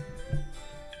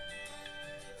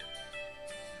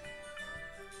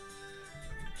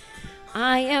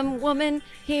 I am woman,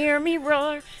 hear me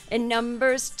roar, and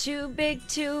numbers too big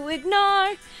to ignore,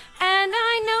 and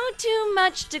I know too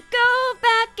much to go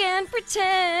back and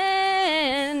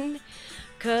pretend,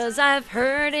 'cause I've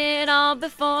heard it all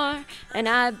before, and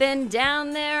I've been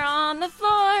down there on the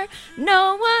floor.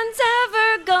 No one's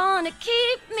ever gonna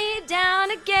keep me down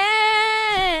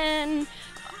again.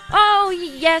 Oh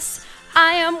yes,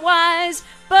 I am wise,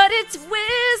 but it's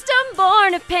wisdom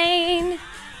born of pain.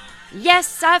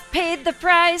 Yes, I've paid the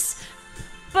price,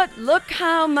 But look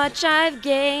how much I've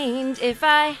gained. If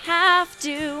I have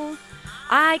to,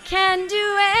 I can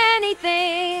do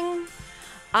anything.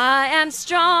 I am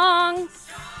strong.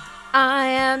 I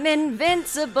am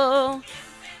invincible.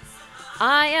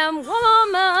 I am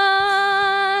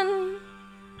woman.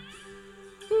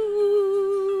 Ooh.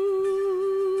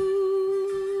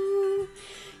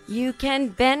 You can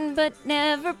bend but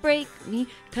never break me,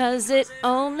 'cause it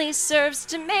only serves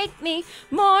to make me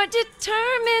more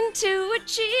determined to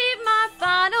achieve my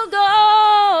final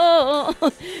goal.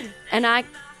 And I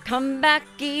come back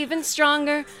even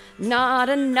stronger, not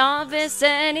a novice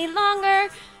any longer,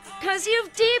 'cause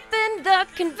you've deepened the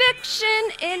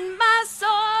conviction in my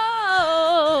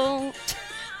soul.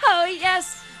 Oh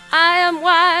yes, I am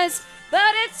wise,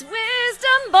 but it's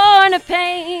wisdom born of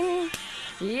pain.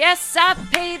 Yes, I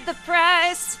paid the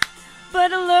price, but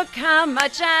look how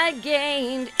much I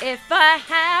gained. If I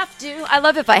have to, I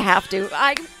love if I have to,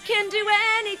 I can do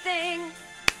anything.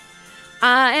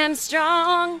 I am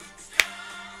strong.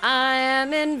 I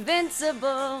am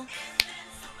invincible.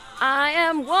 I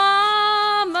am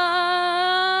woman.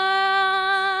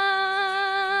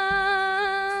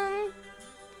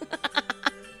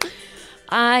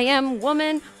 I am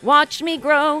woman, watch me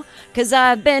grow, 'cause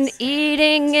I've been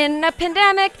eating in a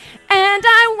pandemic, and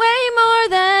I weigh more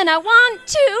than I want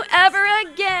to ever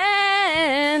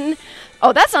again.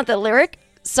 Oh, that's not the lyric.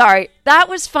 Sorry, that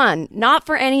was fun. Not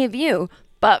for any of you,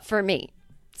 but for me.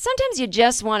 Sometimes you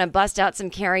just want to bust out some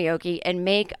karaoke and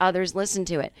make others listen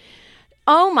to it.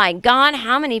 Oh my God,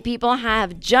 how many people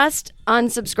have just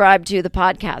unsubscribed to the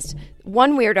podcast?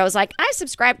 One weirdo was like, I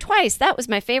subscribed twice. That was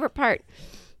my favorite part.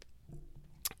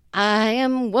 I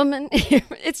am woman.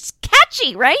 It's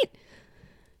catchy, right?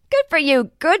 Good for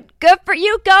you. Good for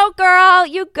you. Go, girl.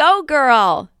 You go,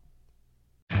 girl.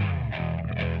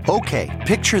 Okay,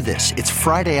 picture this. It's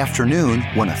Friday afternoon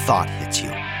when a thought hits you.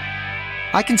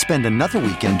 I can spend another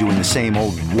weekend doing the same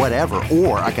old whatever,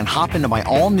 or I can hop into my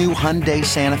all-new Hyundai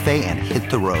Santa Fe and hit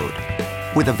the road.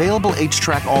 With available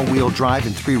H-Track all-wheel drive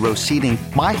and 3-row seating,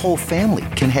 my whole family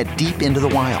can head deep into the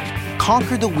wild.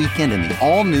 Conquer the weekend in the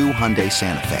all-new Hyundai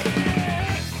Santa Fe.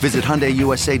 Visit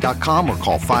HyundaiUSA.com or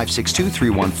call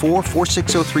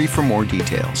 562-314-4603 for more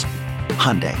details.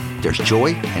 Hyundai, there's joy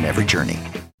in every journey.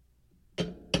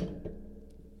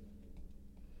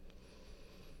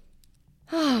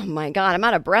 Oh my God, I'm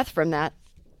out of breath from that.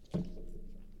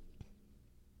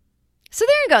 So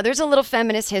there you go. There's a little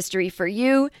feminist history for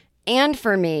you and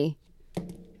for me.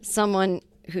 Someone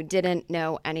who didn't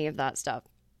know any of that stuff.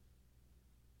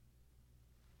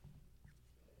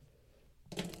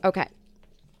 Okay.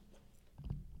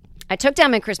 I took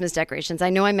down my Christmas decorations. I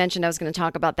know I mentioned I was going to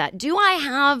talk about that. Do I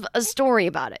have a story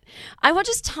about it? I will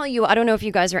just tell you, I don't know if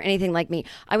you guys are anything like me.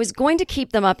 I was going to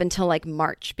keep them up until like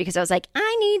March because I was like,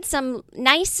 I need some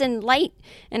nice and light,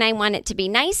 and I want it to be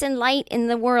nice and light in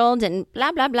the world and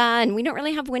blah, blah, blah. And we don't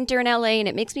really have winter in LA, and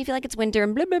it makes me feel like it's winter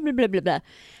and blah, blah, blah, blah, blah, blah.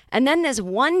 And then this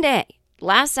one day,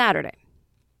 last Saturday,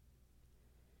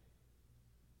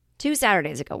 2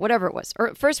 Saturdays ago, whatever it was,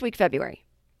 or first week February,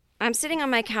 I'm sitting on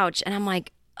my couch and I'm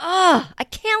like, I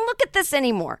can't look at this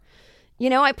anymore. You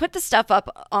know, I put the stuff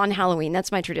up on Halloween.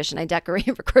 That's my tradition. I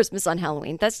decorate for Christmas on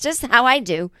Halloween. That's just how I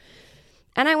do.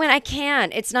 And I went, I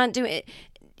can't. It's not doing it.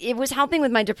 It was helping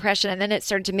with my depression, and then it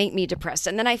started to make me depressed.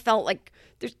 And then I felt like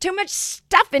there's too much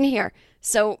stuff in here.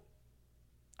 So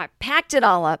I packed it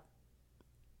all up,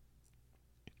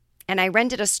 and I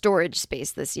rented a storage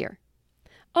space this year.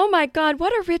 Oh my God,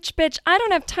 what a rich bitch. I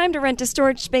don't have time to rent a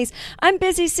storage space. I'm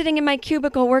busy sitting in my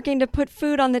cubicle working to put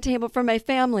food on the table for my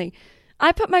family.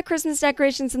 I put my Christmas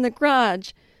decorations in the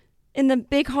garage, in the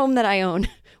big home that I own.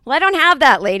 Well, I don't have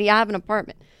that, lady. I have an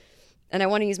apartment. And I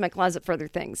want to use my closet for other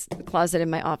things, the closet in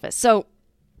my office. So,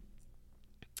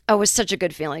 it was such a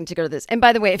good feeling to go to this. And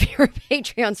by the way, if you're a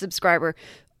Patreon subscriber,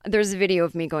 there's a video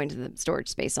of me going to the storage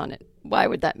space on it. Why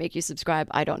would that make you subscribe?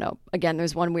 I don't know. Again,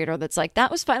 there's one weirdo that's like, that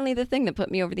was finally the thing that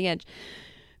put me over the edge.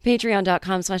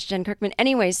 Patreon.com/Jen Kirkman.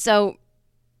 Anyway, so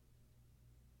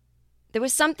there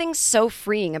was something so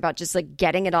freeing about just like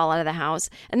getting it all out of the house.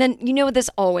 And then, you know,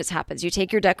 this always happens. You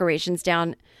take your decorations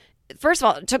down. First of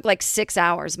all, it took like 6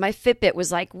 hours. My Fitbit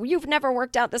was like, you've never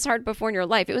worked out this hard before in your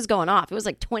life. It was going off. It was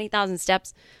like 20,000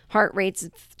 steps, heart rates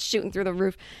shooting through the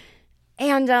roof.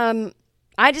 And,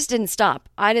 I just didn't stop.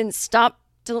 I didn't stop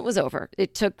till it was over.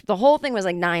 It took, the whole thing was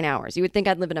like 9 hours. You would think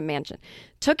I'd live in a mansion.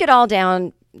 Took it all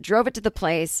down, drove it to the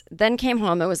place, then came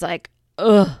home. It was like,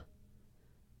 ugh.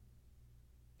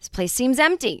 This place seems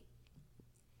empty.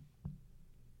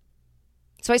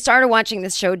 So So I started watching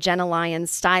this show, Jenna Lyons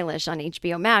Stylish, on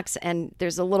HBO Max, and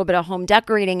there's a little bit of home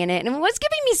decorating in it, and it was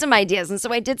giving me some ideas. And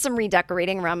so I did some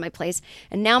redecorating around my place,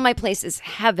 and now my place is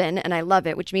heaven, and I love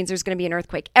it, which means there's going to be an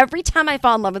earthquake. Every time I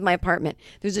fall in love with my apartment,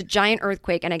 there's a giant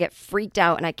earthquake, and I get freaked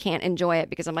out, and I can't enjoy it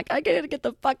because I'm like, I gotta get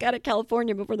the fuck out of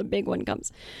California before the big one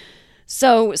comes.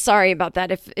 So sorry about that.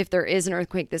 If there is an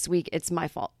earthquake this week, it's my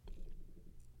fault.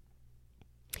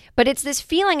 But it's this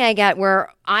feeling I get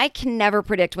where I can never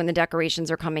predict when the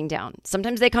decorations are coming down.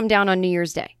 Sometimes they come down on New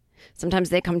Year's Day. Sometimes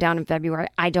they come down in February.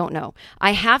 I don't know.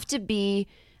 I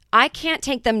can't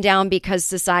take them down because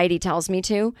society tells me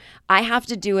to. I have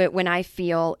to do it when I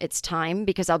feel it's time,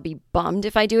 because I'll be bummed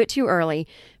if I do it too early.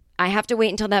 I have to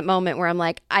wait until that moment where I'm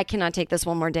like, I cannot take this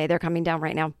one more day. They're coming down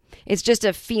right now. It's just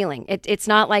a feeling. It's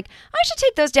not like, I should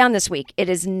take those down this week. It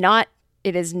is not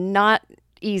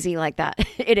easy like that.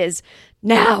 It is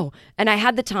now. And I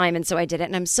had the time, and so I did it.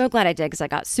 And I'm so glad I did, because I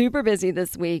got super busy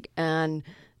this week and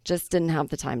just didn't have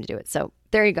the time to do it. So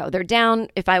there you go. They're down.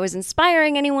 If I was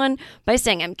inspiring anyone by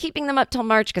saying I'm keeping them up till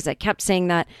March because I kept saying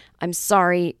that, I'm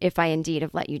sorry if I indeed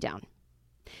have let you down.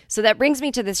 So that brings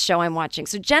me to this show I'm watching.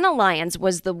 So Jenna Lyons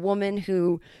was the woman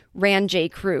who ran J.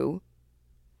 Crew.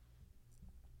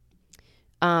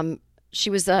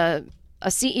 She was a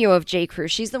CEO of J. Crew.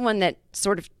 She's the one that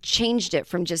sort of changed it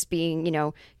from just being,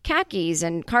 khakis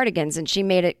and cardigans, and she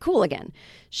made it cool again.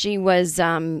 She was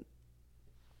the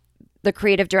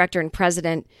creative director and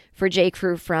president for J.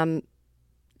 Crew from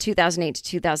 2008 to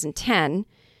 2010.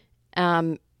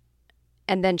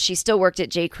 And then she still worked at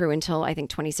J. Crew until, I think,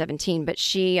 2017. But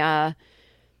she,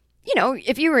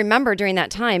 if you remember during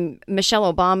that time,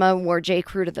 Michelle Obama wore J.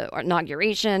 Crew to the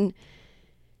inauguration.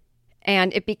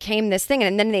 And it became this thing.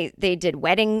 And then they did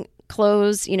wedding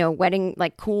clothes,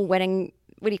 cool wedding,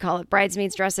 what do you call it?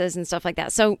 Bridesmaids dresses and stuff like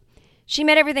that. So she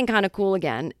made everything kind of cool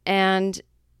again. And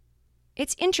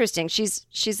it's interesting. She's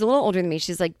a little older than me.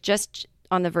 She's like just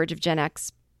on the verge of Gen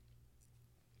X.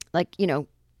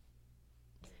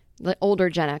 Older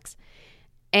Gen X.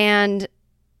 And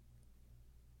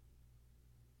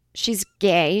she's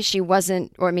gay. She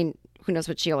wasn't, who knows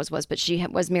what she always was, but she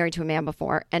was married to a man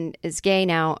before and is gay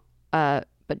now, but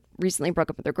recently broke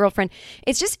up with her girlfriend.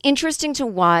 It's just interesting to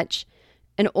watch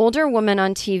an older woman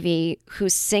on TV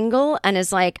who's single and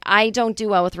is like, I don't do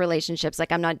well with relationships.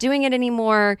 Like, I'm not doing it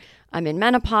anymore. I'm in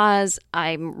menopause.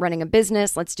 I'm running a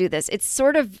business. Let's do this. It's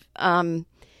sort of,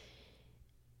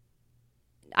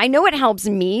 I know it helps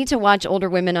me to watch older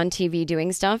women on TV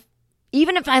doing stuff.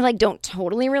 Even if I don't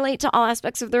totally relate to all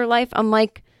aspects of their life, I'm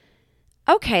like,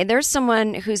 okay, there's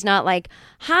someone who's not like,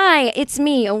 hi, it's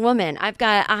me, a woman. I've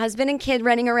got a husband and kid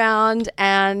running around,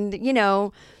 and,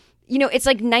 it's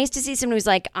like nice to see someone who's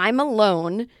like, I'm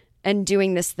alone and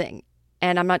doing this thing.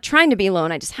 And I'm not trying to be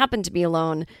alone. I just happen to be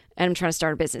alone, and I'm trying to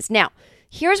start a business. Now,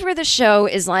 here's where the show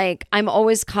is like, I'm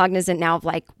always cognizant now of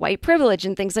white privilege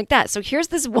and things like that. So here's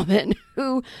this woman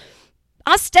who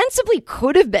ostensibly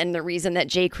could have been the reason that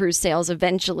J. Crew's sales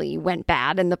eventually went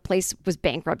bad and the place was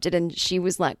bankrupted and she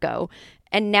was let go.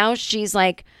 And now she's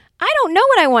like, I don't know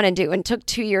what I want to do, and took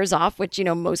 2 years off, which,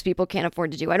 most people can't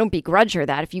afford to do. I don't begrudge her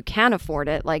that. If you can afford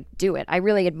it, do it. I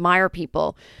really admire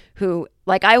people who,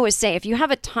 I always say, if you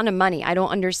have a ton of money, I don't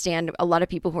understand a lot of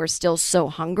people who are still so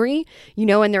hungry,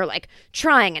 and they're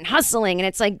trying and hustling, and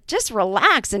it's like, just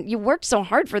relax, and you worked so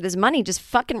hard for this money, just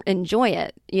fucking enjoy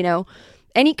it,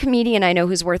 Any comedian I know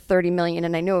who's worth 30 million,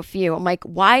 and I know a few, I'm like,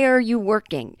 why are you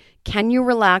working? Can you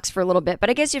relax for a little bit? But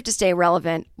I guess you have to stay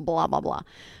relevant, blah, blah, blah.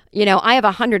 I have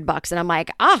 $100 and I'm like,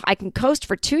 I can coast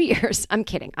for 2 years. I'm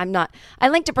kidding. I'm not. I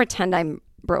like to pretend I'm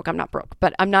broke. I'm not broke,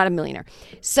 but I'm not a millionaire.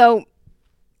 So,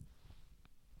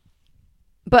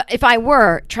 but if I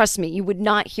were, trust me, you would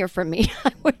not hear from me.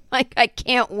 I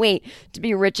can't wait to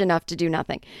be rich enough to do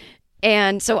nothing.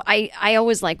 And so I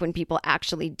always like when people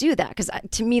actually do that, because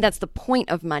to me, that's the point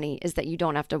of money, is that you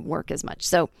don't have to work as much.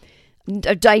 So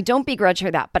I don't begrudge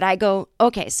her that, but I go,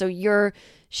 okay, so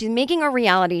she's making a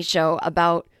reality show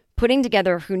about putting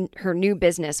together her new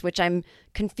business, which I'm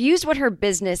confused what her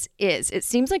business is. It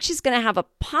seems like she's going to have a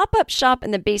pop-up shop in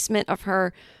the basement of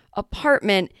her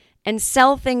apartment and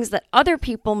sell things that other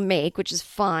people make, which is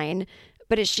fine.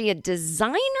 But is she a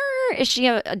designer? Is she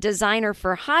a designer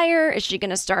for hire? Is she going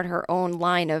to start her own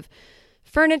line of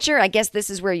furniture? I guess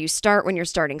this is where you start when you're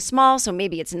starting small. So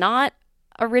maybe it's not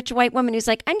a rich white woman who's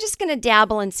like, I'm just going to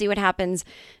dabble and see what happens.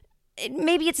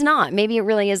 Maybe it's not. Maybe it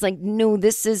really is like, no,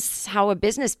 this is how a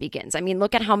business begins. I mean,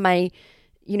 look at how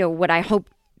what I hope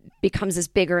becomes this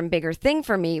bigger and bigger thing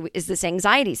for me is this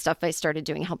anxiety stuff I started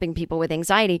doing, helping people with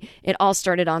anxiety. It all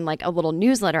started on a little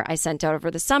newsletter I sent out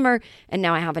over the summer. And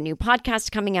now I have a new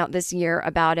podcast coming out this year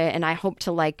about it. And I hope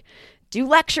to do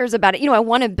lectures about it. I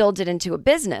want to build it into a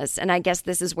business. And I guess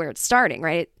this is where it's starting,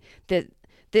 right?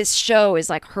 This show is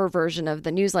like her version of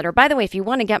the newsletter. By the way, if you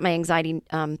want to get my anxiety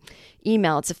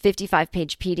email, it's a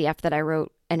 55-page PDF that I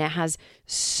wrote, and it has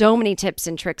so many tips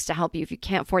and tricks to help you if you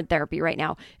can't afford therapy right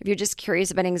now. If you're just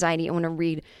curious about anxiety and want to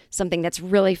read something that's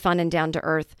really fun and down to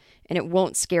earth and it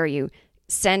won't scare you,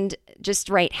 just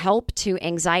write help to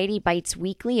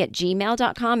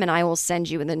anxietybitesweekly@gmail.com, and I will send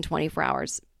you within 24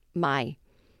 hours my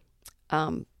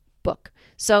book.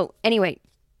 So anyway,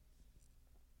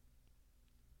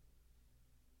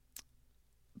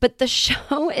 but the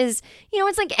show is,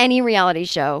 it's like any reality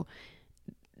show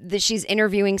that she's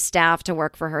interviewing staff to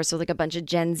work for her. So like a bunch of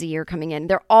Gen Z are coming in.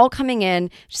 They're all coming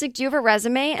in. She's like, do you have a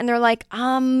resume? And they're like,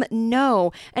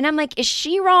 no. And I'm like, is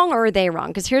she wrong or are they wrong?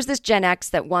 Because here's this Gen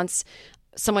X that wants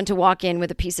someone to walk in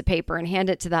with a piece of paper and hand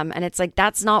it to them. And it's like,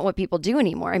 that's not what people do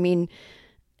anymore. I mean,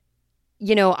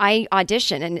 I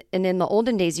audition, and in the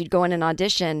olden days, you'd go in an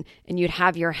audition and you'd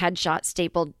have your headshot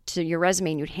stapled to your resume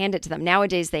and you'd hand it to them.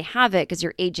 Nowadays, they have it because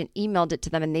your agent emailed it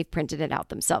to them and they've printed it out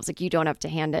themselves. Like, you don't have to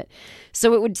hand it.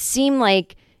 So it would seem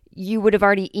like you would have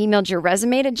already emailed your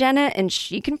resume to Jenna and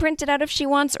she can print it out if she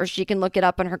wants, or she can look it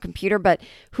up on her computer. But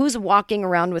who's walking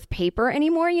around with paper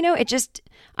anymore?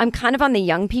 I'm kind of on the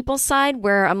young people's side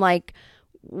where I'm like,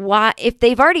 why? If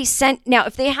they've already sent, now,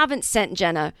 if they haven't sent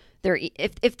Jenna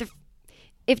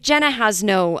if Jenna has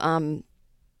no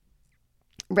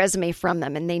resume from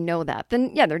them and they know that, then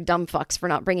yeah, they're dumb fucks for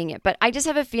not bringing it. But I just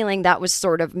have a feeling that was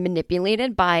sort of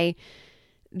manipulated by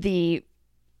the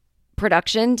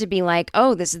production to be like,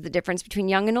 oh, this is the difference between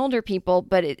young and older people.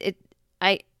 But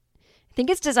I think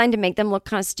it's designed to make them look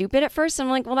kind of stupid at first. And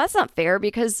I'm like, well, that's not fair,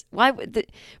 because why would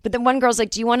but then one girl's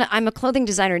like, I'm a clothing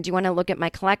designer. Do you want to look at my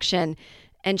collection?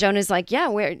 And Jonah's like, yeah,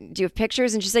 where do you have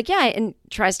pictures? And she's like, yeah, and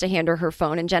tries to hand her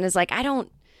phone. And Jenna's like, I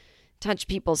don't touch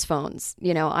people's phones.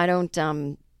 I don't,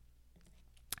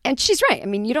 and she's right. I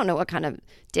mean, you don't know what kind of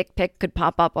dick pic could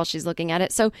pop up while she's looking at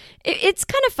it. So it's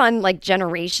kind of fun, like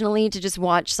generationally, to just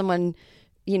watch someone,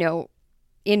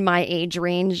 in my age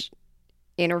range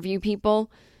interview people.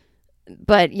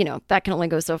 But, that can only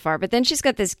go so far. But then she's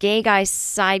got this gay guy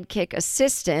sidekick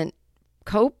assistant,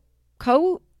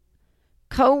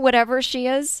 whatever she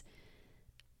is.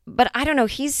 But I don't know.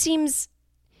 He's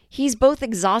both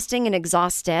exhausting and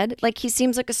exhausted. Like, he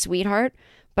seems like a sweetheart,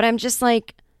 but I'm just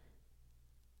like,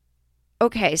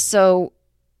 okay, so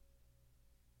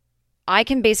I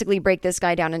can basically break this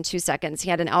guy down in 2 seconds. He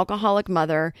had an alcoholic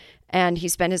mother and he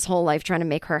spent his whole life trying to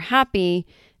make her happy,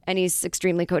 and he's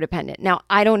extremely codependent. Now,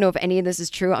 I don't know if any of this is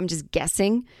true. I'm just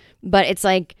guessing, but it's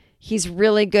like, he's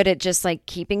really good at just like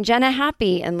keeping Jenna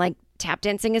happy and like tap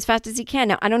dancing as fast as he can.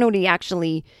 Now, I don't know what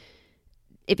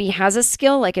if he has a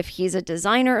skill, like if he's a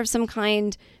designer of some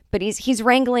kind, but he's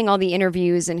wrangling all the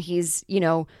interviews, and he's,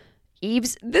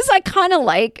 this I kind of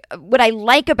like. What I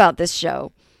like about this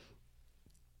show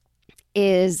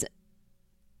is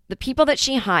the people that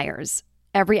she hires.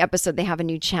 Every episode they have a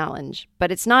new challenge,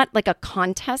 but it's not like a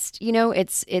contest,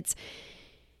 it's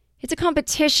a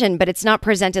competition, but it's not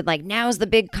presented like, now's the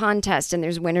big contest and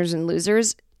there's winners and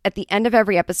losers. At the end of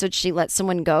every episode, she lets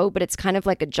someone go, but it's kind of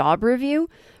like a job review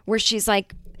where she's got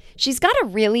a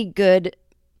really good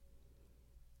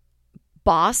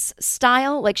boss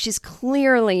style. Like, she's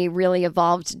clearly really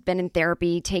evolved, been in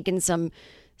therapy, taken some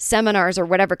seminars or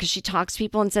whatever, because she talks to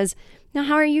people and says, now,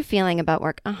 how are you feeling about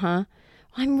work? Well,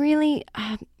 I'm really,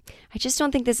 I just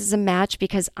don't think this is a match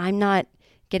because I'm not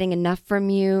getting enough from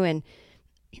you. And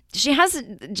she has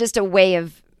just a way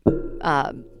of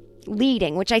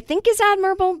leading, which I think is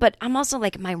admirable, but I'm also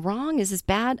like, am I wrong? Is this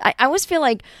bad? I always feel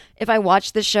like if I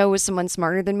watched the show with someone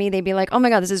smarter than me, they'd be like, oh my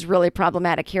God, this is really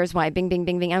problematic. Here's why. Bing, bing,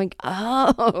 bing, bing. I'm like,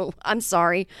 oh, I'm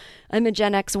sorry. I'm a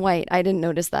Gen X white. I didn't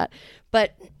notice that.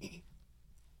 But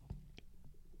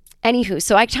anywho,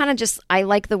 so I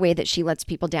like the way that she lets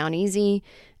people down easy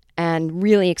and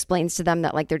really explains to them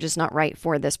that like they're just not right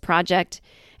for this project.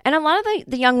 And a lot of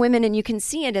the young women, and you can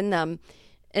see it in them,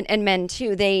 and men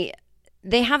too, they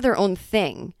have their own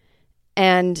thing,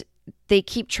 and they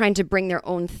keep trying to bring their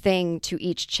own thing to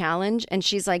each challenge. And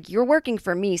she's like, you're working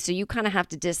for me, so you kind of have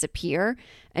to disappear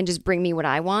and just bring me what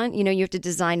I want. You have to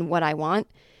design what I want,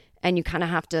 and you kind of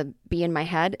have to be in my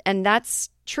head. And that's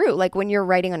true. Like, when you're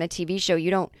writing on a TV show, you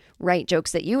don't write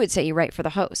jokes that you would say, you write for the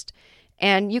host.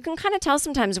 And you can kind of tell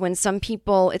sometimes when some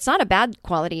people, it's not a bad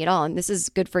quality at all. And this is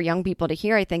good for young people to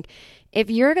hear, I think. If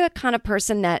you're the kind of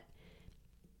person that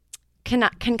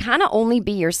can kind of only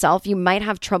be yourself, you might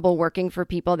have trouble working for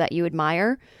people that you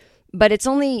admire, but it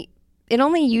only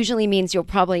usually means you'll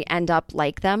probably end up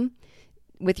like them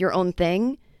with your own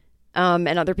thing. and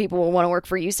other people will want to work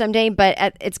for you someday, but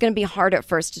it's going to be hard at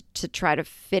first to try to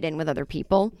fit in with other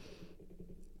people.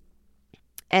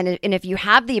 And if you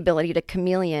have the ability to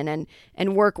chameleon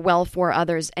and work well for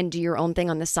others and do your own thing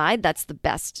on the side, that's the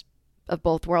best of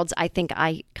both worlds. I think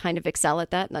I kind of excel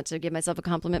at that. Not to give myself a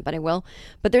compliment, but I will.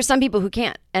 But there's some people who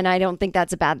can't, and I don't think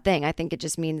that's a bad thing. I think it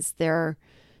just means they're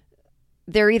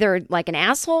either like an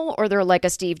asshole or they're like a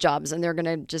Steve Jobs, and they're going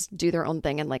to just do their own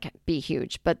thing and like be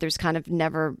huge. But there's kind of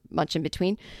never much in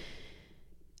between.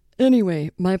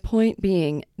 Anyway, my point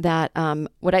being that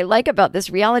what I like about this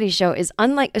reality show is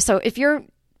so if you're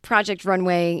Project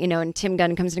Runway, and Tim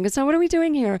Gunn comes in and goes, so what are we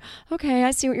doing here? Okay,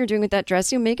 I see what you're doing with that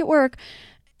dress. You make it work.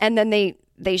 And then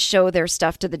they show their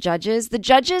stuff to the judges. The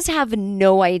judges have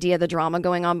no idea the drama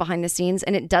going on behind the scenes,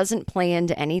 and it doesn't play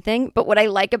into anything. But what I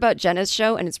like about Jenna's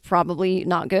show, and it's probably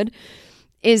not good,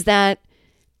 is that,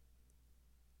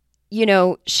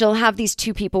 she'll have these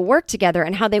two people work together,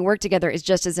 and how they work together is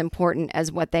just as important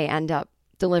as what they end up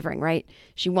delivering, right?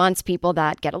 She wants people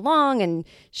that get along, and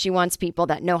she wants people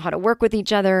that know how to work with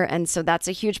each other. And so that's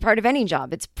a huge part of any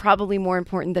job. It's probably more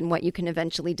important than what you can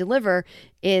eventually deliver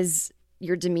is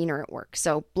your demeanor at work.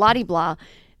 So blah de blah.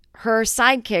 Her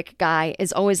sidekick guy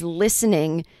is always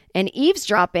listening and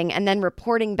eavesdropping and then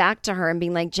reporting back to her and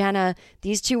being like, Jenna,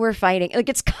 these two were fighting. Like,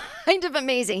 it's kind of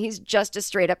amazing. He's just a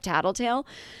straight up tattletale,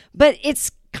 but it's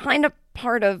kind of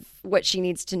part of what she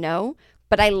needs to know.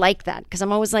 But I like that because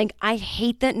I'm always like, I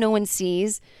hate that no one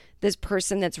sees this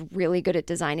person that's really good at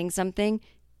designing something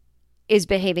is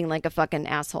behaving like a fucking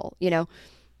asshole,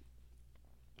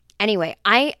 Anyway,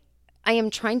 I am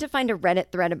trying to find a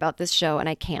Reddit thread about this show, and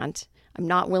I can't. I'm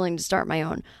not willing to start my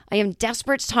own. I am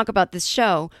desperate to talk about this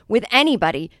show with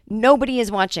anybody. Nobody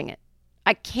is watching it.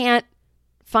 I can't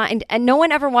find, and no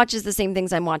one ever watches the same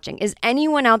things I'm watching. Is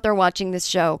anyone out there watching this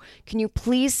show? Can you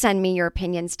please send me your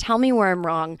opinions? Tell me where I'm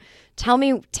wrong. Tell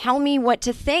me what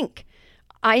to think.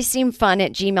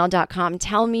 iseemfun@gmail.com.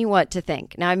 Tell me what to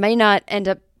think. Now, I may not end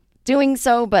up doing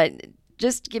so, but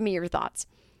just give me your thoughts.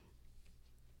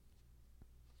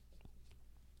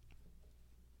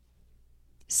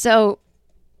 So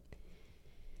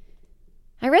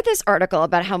I read this article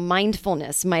about how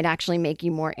mindfulness might actually make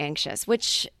you more anxious,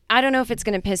 which I don't know if it's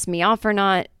going to piss me off or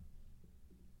not.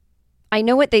 I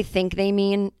know what they think they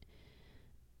mean,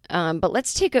 but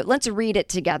let's read it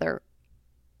together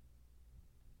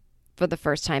for the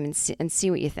first time and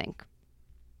see what you think.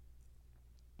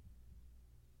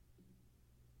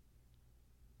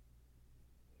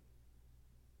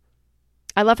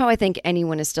 I love how I think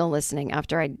anyone is still listening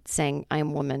after I sang I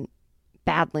Am Woman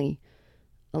badly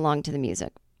along to the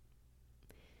music.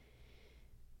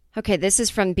 Okay, this is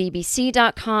from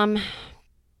BBC.com.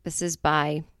 This is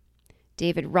by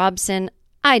David Robson.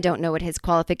 I don't know what his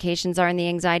qualifications are in the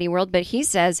anxiety world, but he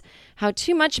says how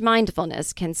too much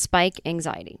mindfulness can spike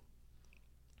anxiety.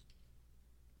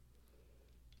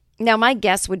 Now, my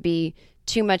guess would be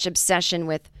too much obsession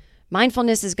with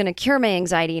mindfulness is going to cure my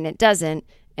anxiety, and it doesn't.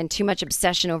 And too much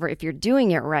obsession over if you're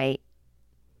doing it right.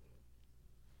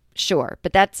 Sure,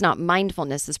 but that's not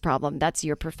mindfulness's problem. That's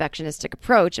your perfectionistic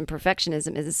approach, and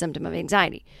perfectionism is a symptom of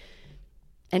anxiety.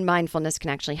 And mindfulness can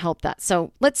actually help that.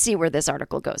 So let's see where this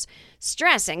article goes.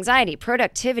 Stress, anxiety,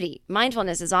 productivity.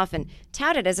 Mindfulness is often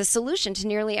touted as a solution to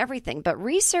nearly everything, but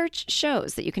research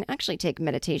shows that you can actually take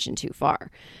meditation too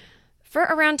far. For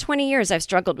around 20 years, I've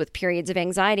struggled with periods of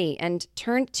anxiety and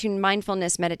turned to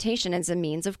mindfulness meditation as a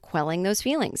means of quelling those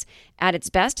feelings. At its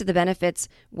best, the benefits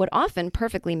would often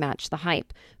perfectly match the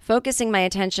hype. Focusing my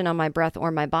attention on my breath or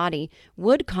my body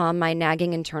would calm my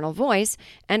nagging internal voice,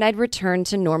 and I'd return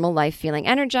to normal life feeling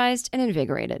energized and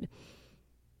invigorated.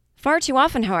 Far too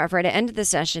often, however, I'd end the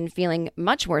session feeling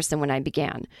much worse than when I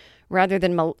began. Rather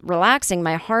than relaxing,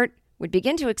 my heart would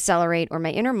begin to accelerate, or my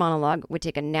inner monologue would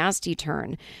take a nasty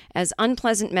turn as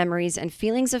unpleasant memories and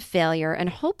feelings of failure and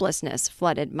hopelessness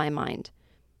flooded my mind.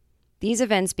 These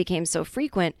events became so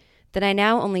frequent that I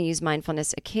now only use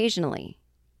mindfulness occasionally.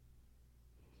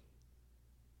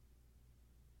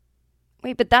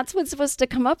 Wait, but that's what's supposed to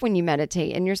come up when you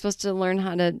meditate, and you're supposed to learn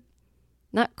how to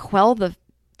not quell the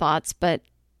thoughts, but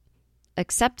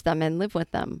accept them and live with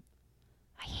them.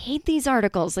 I hate these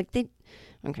articles.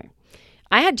 Okay.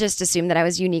 I had just assumed that I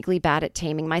was uniquely bad at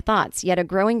taming my thoughts, yet a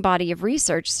growing body of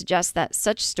research suggests that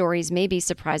such stories may be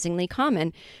surprisingly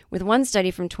common, with one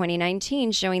study from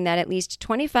 2019 showing that at least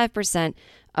 25%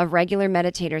 of regular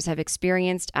meditators have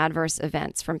experienced adverse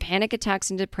events, from panic attacks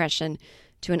and depression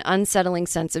to an unsettling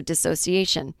sense of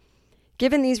dissociation.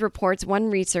 Given these reports,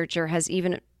 one researcher has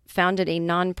even founded a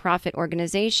nonprofit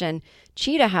organization,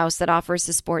 Cheetah House, that offers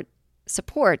support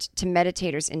to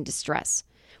meditators in distress.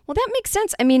 Well, that makes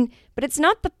sense. I mean, but it's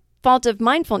not fault of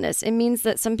mindfulness. It means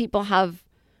that some people have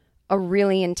a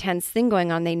really intense thing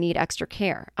going on. They need extra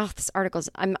care. Oh, this article's,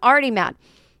 I'm already mad.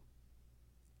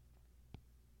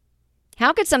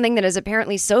 How could something that is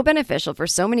apparently so beneficial for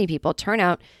so many people turn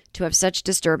out to have such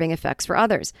disturbing effects for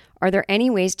others? Are there any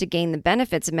ways to gain the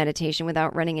benefits of meditation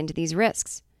without running into these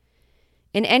risks?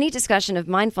 In any discussion of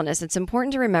mindfulness, it's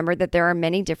important to remember that there are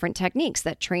many different techniques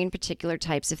that train particular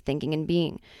types of thinking and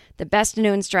being. The best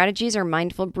known strategies are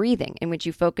mindful breathing, in which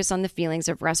you focus on the feelings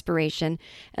of respiration,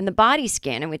 and the body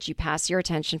scan, in which you pass your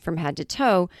attention from head to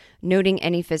toe, noting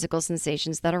any physical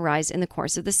sensations that arise in the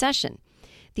course of the session.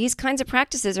 These kinds of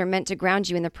practices are meant to ground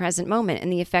you in the present moment,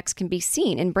 and the effects can be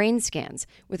seen in brain scans,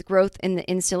 with growth in the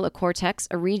insula cortex,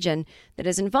 a region that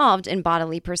is involved in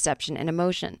bodily perception and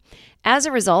emotion. As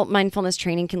a result, mindfulness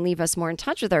training can leave us more in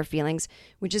touch with our feelings,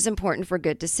 which is important for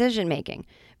good decision making.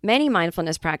 Many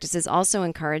mindfulness practices also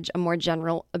encourage a more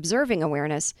general observing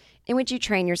awareness, in which you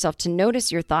train yourself to notice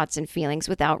your thoughts and feelings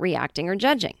without reacting or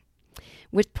judging.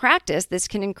 With practice, this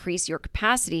can increase your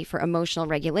capacity for emotional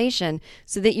regulation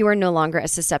so that you are no longer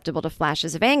as susceptible to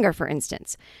flashes of anger, for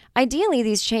instance. Ideally,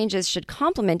 these changes should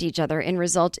complement each other and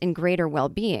result in greater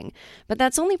well-being, but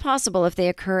that's only possible if they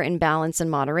occur in balance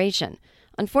and moderation.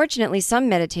 Unfortunately, some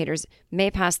meditators may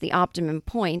pass the optimum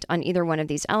point on either one of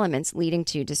these elements, leading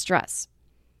to distress.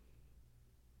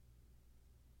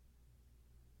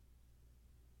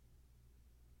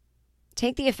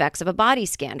 Take the effects of a body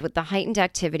scan with the heightened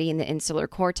activity in the insular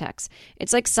cortex.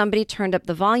 It's like somebody turned up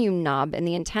the volume knob and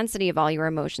the intensity of all your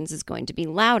emotions is going to be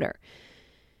louder.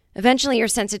 Eventually, your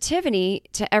sensitivity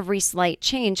to every slight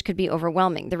change could be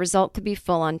overwhelming. The result could be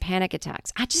full-on panic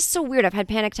attacks. Just so weird. I've had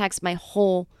panic attacks my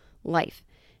whole life,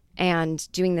 and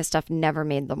doing this stuff never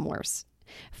made them worse.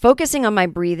 Focusing on my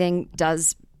breathing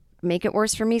does make it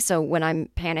worse for me, so when I'm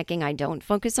panicking, I don't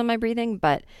focus on my breathing,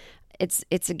 but it's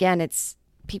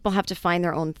people have to find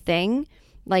their own thing.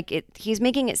 He's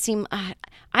making it seem,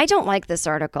 I don't like this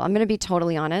article. I'm going to be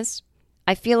totally honest.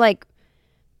 I feel like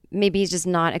maybe he's just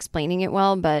not explaining it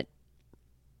well, but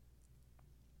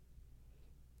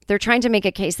they're trying to make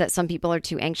a case that some people are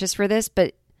too anxious for this,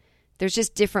 but there's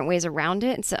just different ways around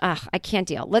it. And so, I can't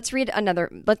deal. Let's read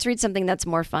something that's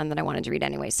more fun that I wanted to read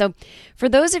anyway. So for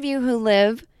those of you who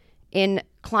live in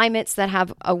climates that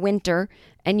have a winter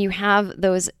and you have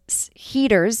those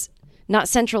heaters, not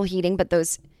central heating, but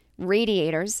those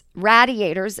radiators,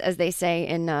 as they say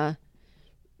in,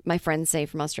 my friends say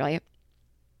from Australia.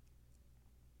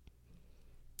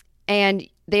 And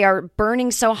they are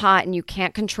burning so hot and you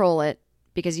can't control it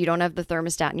because you don't have the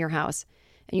thermostat in your house.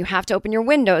 And you have to open your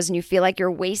windows and you feel like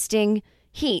you're wasting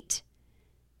heat.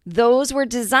 Those were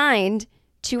designed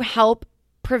to help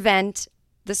prevent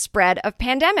the spread of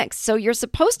pandemics. So you're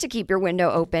supposed to keep your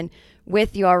window open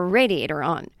with your radiator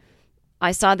on.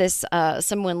 I saw this,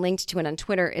 someone linked to it on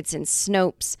Twitter. It's in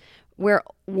Snopes, where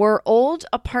were old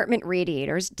apartment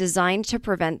radiators designed to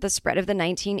prevent the spread of the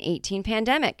 1918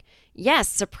 pandemic. Yes,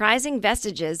 surprising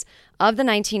vestiges of the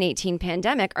 1918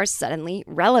 pandemic are suddenly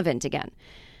relevant again.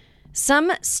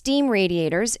 Some steam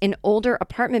radiators in older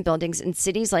apartment buildings in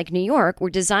cities like New York were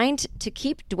designed to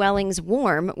keep dwellings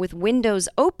warm with windows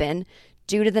open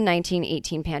due to the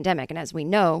 1918 pandemic. And as we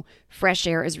know, fresh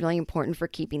air is really important for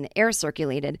keeping the air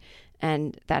circulated,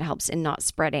 and that helps in not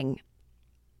spreading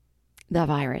the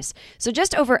virus. So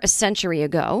just over a century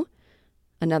ago,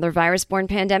 another virus-borne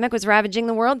pandemic was ravaging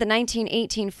the world, the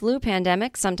 1918 flu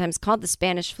pandemic, sometimes called the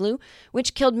Spanish flu,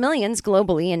 which killed millions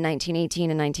globally in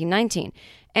 1918 and 1919.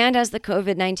 And as the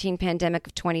COVID-19 pandemic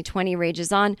of 2020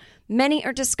 rages on, many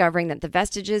are discovering that the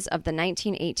vestiges of the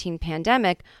 1918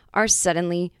 pandemic are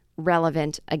suddenly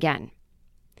relevant again.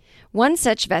 One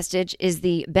such vestige is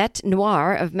the bête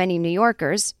noire of many New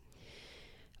Yorkers: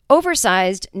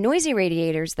 oversized, noisy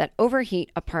radiators that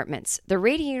overheat apartments. The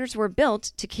radiators were built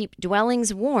to keep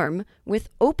dwellings warm with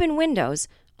open windows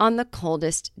on the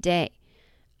coldest day.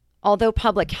 Although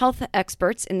public health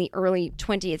experts in the early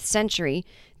 20th century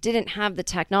didn't have the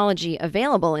technology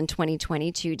available in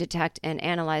 2020 to detect and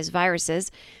analyze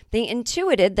viruses, they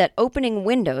intuited that opening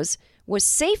windows was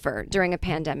safer during a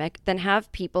pandemic than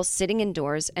have people sitting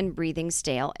indoors and breathing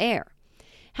stale air.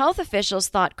 Health officials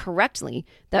thought correctly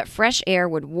that fresh air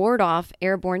would ward off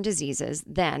airborne diseases.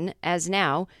 Then, as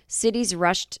now, cities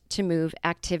rushed to move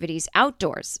activities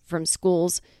outdoors, from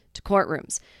schools to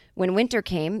courtrooms. When winter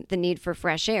came, the need for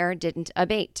fresh air didn't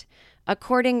abate.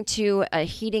 According to a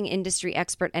heating industry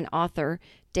expert and author,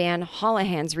 Dan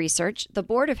Holohan's research, the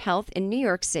Board of Health in New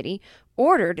York City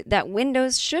ordered that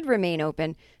windows should remain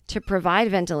open to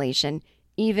provide ventilation,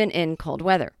 even in cold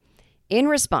weather. In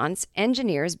response,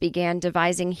 engineers began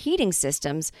devising heating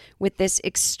systems with this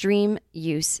extreme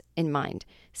use in mind.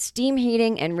 Steam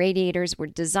heating and radiators were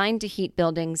designed to heat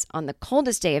buildings on the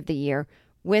coldest day of the year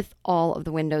with all of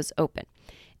the windows open.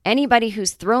 Anybody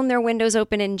who's thrown their windows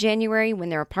open in January when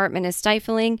their apartment is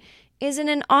stifling is in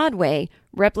an odd way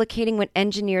replicating what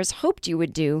engineers hoped you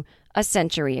would do a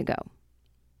century ago.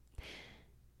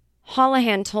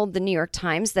 Holohan told the New York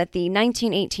Times that the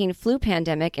 1918 flu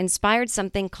pandemic inspired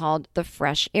something called the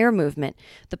fresh air movement,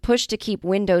 the push to keep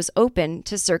windows open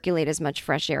to circulate as much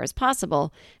fresh air as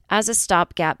possible as a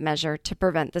stopgap measure to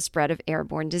prevent the spread of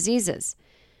airborne diseases.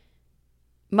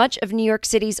 Much of New York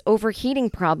City's overheating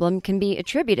problem can be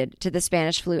attributed to the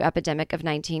Spanish flu epidemic of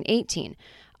 1918.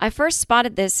 I first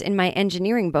spotted this in my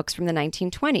engineering books from the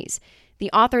 1920s. The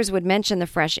authors would mention the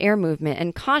fresh air movement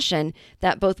and caution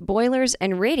that both boilers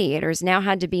and radiators now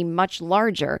had to be much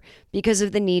larger because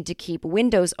of the need to keep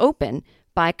windows open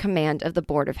by command of the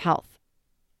Board of Health.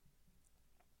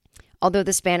 Although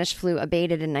the Spanish flu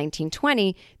abated in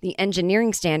 1920, the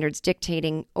engineering standards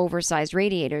dictating oversized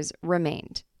radiators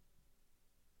remained.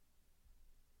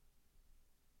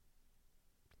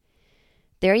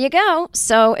 There you go.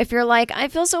 So if you're like, I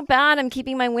feel so bad, I'm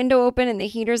keeping my window open and the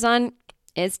heater's on,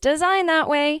 it's designed that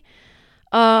way.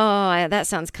 Oh, that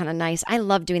sounds kind of nice. I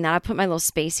love doing that. I put my little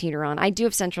space heater on. I do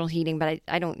have central heating, but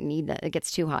I don't need that. It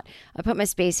gets too hot. I put my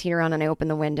space heater on and I open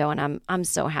the window and I'm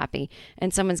so happy.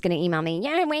 And someone's going to email me,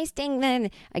 you're wasting the...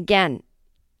 Again,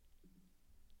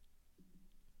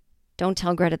 don't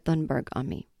tell Greta Thunberg on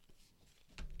me.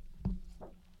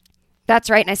 That's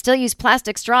right, and I still use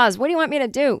plastic straws. What do you want me to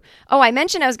do? Oh, I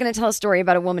mentioned I was going to tell a story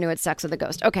about a woman who had sex with a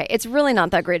ghost. Okay, it's really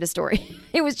not that great a story.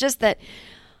 It was just that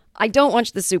I don't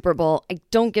watch the Super Bowl. I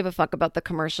don't give a fuck about the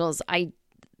commercials.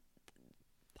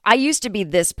 I used to be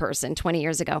this person 20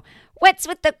 years ago. What's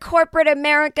with the corporate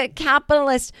America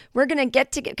capitalist? We're going to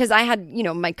get together. Because I had,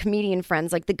 my comedian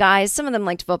friends, like the guys, some of them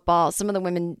liked football. Some of the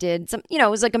women did. Some, it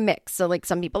was like a mix. So like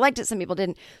some people liked it, some people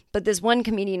didn't. But this one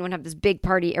comedian would have this big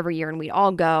party every year and we'd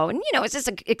all go. And, it's just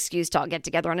an excuse to all get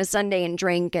together on a Sunday and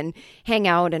drink and hang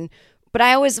out. But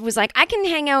I always was like, I can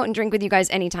hang out and drink with you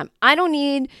guys anytime. I don't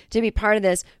need to be part of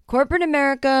this corporate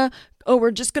America. Oh,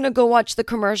 we're just going to go watch the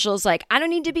commercials. Like, I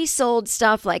don't need to be sold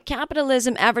stuff like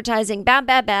capitalism, advertising, bad,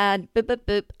 boop, boop,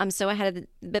 boop. I'm so ahead of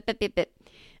the boop, boop, boop,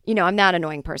 boop. I'm that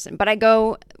annoying person. But I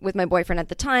go with my boyfriend at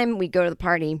the time. We go to the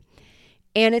party.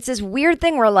 And it's this weird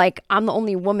thing where, like, I'm the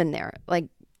only woman there. Like,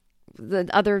 the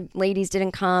other ladies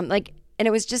didn't come. Like, and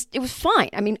it was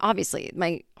fine. I mean, obviously,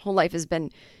 my whole life has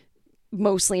been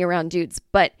mostly around dudes.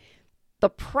 But the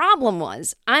problem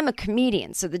was, I'm a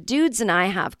comedian. So the dudes and I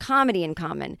have comedy in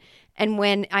common. And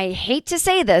when, I hate to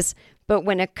say this, but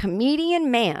when a comedian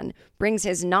man brings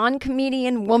his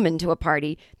non-comedian woman to a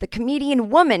party, the comedian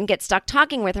woman gets stuck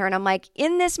talking with her. And I'm like,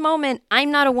 in this moment,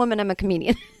 I'm not a woman, I'm a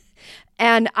comedian.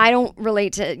 And I don't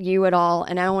relate to you at all.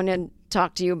 And I don't want to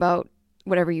talk to you about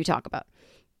whatever you talk about.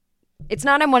 It's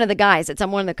not I'm one of the guys, it's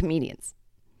I'm one of the comedians.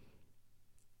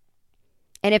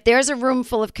 And if there's a room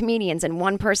full of comedians and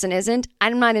one person isn't,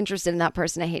 I'm not interested in that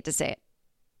person. I hate to say it.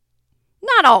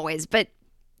 Not always, but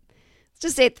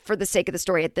just say it for the sake of the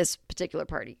story at this particular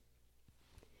party.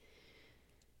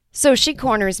 So she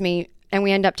corners me and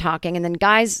we end up talking. And then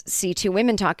guys see two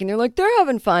women talking. They're like, they're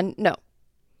having fun. No.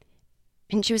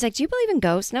 And she was like, do you believe in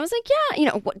ghosts? And I was like, yeah,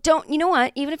 you know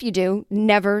what? Even if you do,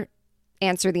 never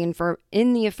answer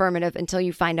in the affirmative until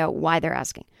you find out why they're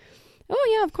asking.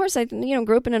 Oh yeah, of course. I,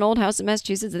 grew up in an old house in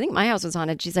Massachusetts. I think my house was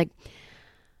haunted. She's like,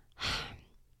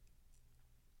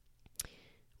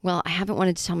 well, I haven't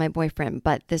wanted to tell my boyfriend,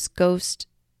 but this ghost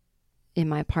in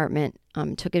my apartment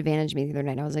took advantage of me the other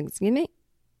night. I was like, excuse me?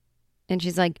 And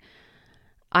she's like,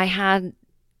 I had,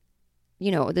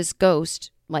 this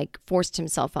ghost like forced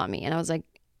himself on me. And I was like,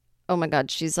 oh my God,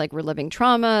 she's like reliving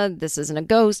trauma. This isn't a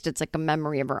ghost. It's like a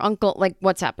memory of her uncle. Like,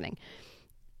 what's happening?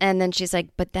 And then she's like,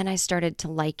 but then I started to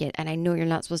like it. And I know you're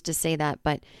not supposed to say that,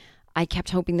 but I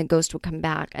kept hoping the ghost would come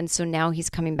back. And so now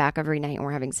he's coming back every night and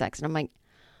we're having sex. And I'm like,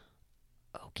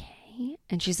 okay.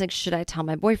 And she's like, should I tell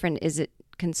my boyfriend? Is it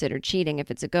considered cheating if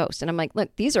it's a ghost? And I'm like,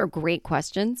 look, these are great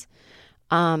questions.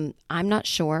 I'm not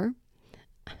sure.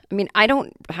 I mean, I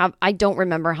don't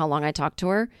remember how long I talked to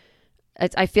her.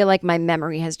 I feel like my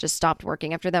memory has just stopped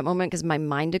working after that moment because my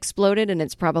mind exploded and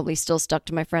it's probably still stuck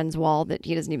to my friend's wall that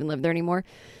he doesn't even live there anymore.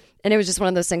 And it was just one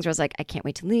of those things where I was like, I can't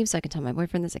wait to leave so I can tell my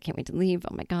boyfriend this. I can't wait to leave.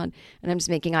 Oh my God. And I'm just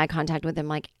making eye contact with him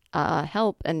like,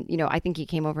 help. And, I think he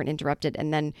came over and interrupted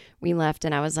and then we left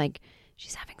and I was like,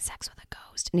 she's having sex with a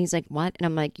ghost. And he's like, what? And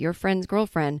I'm like, your friend's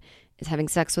girlfriend is having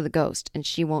sex with a ghost and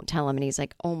she won't tell him. And he's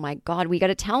like, oh my God, we got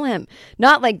to tell him.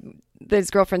 Not like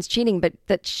his girlfriend's cheating, but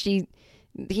that he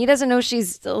doesn't know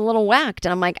she's a little whacked.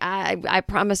 And I'm like, I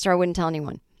promised her I wouldn't tell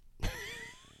anyone.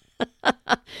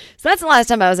 So that's the last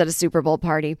time I was at a Super Bowl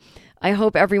party. I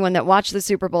hope everyone that watched the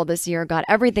Super Bowl this year got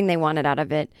everything they wanted out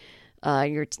of it.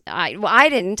 I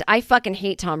didn't. I fucking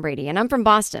hate Tom Brady, and I'm from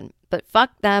Boston. But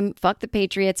fuck them. Fuck the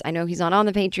Patriots. I know he's not on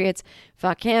the Patriots.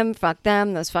 Fuck him. Fuck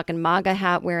them. Those fucking MAGA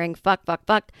hat wearing. Fuck.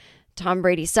 Tom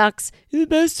Brady sucks. He's the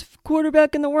best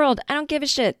quarterback in the world. I don't give a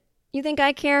shit. You think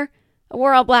I care? I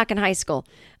wore all black in high school.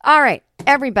 All right,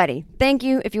 everybody. Thank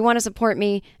you. If you want to support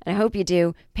me, and I hope you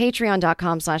do,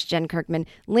 patreon.com/Jen Kirkman.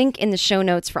 Link in the show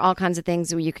notes for all kinds of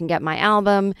things where you can get my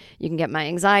album, you can get my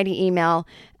anxiety email,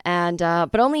 and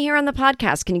but only here on the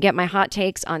podcast can you get my hot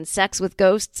takes on sex with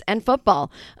ghosts and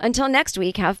football. Until next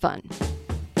week, have fun.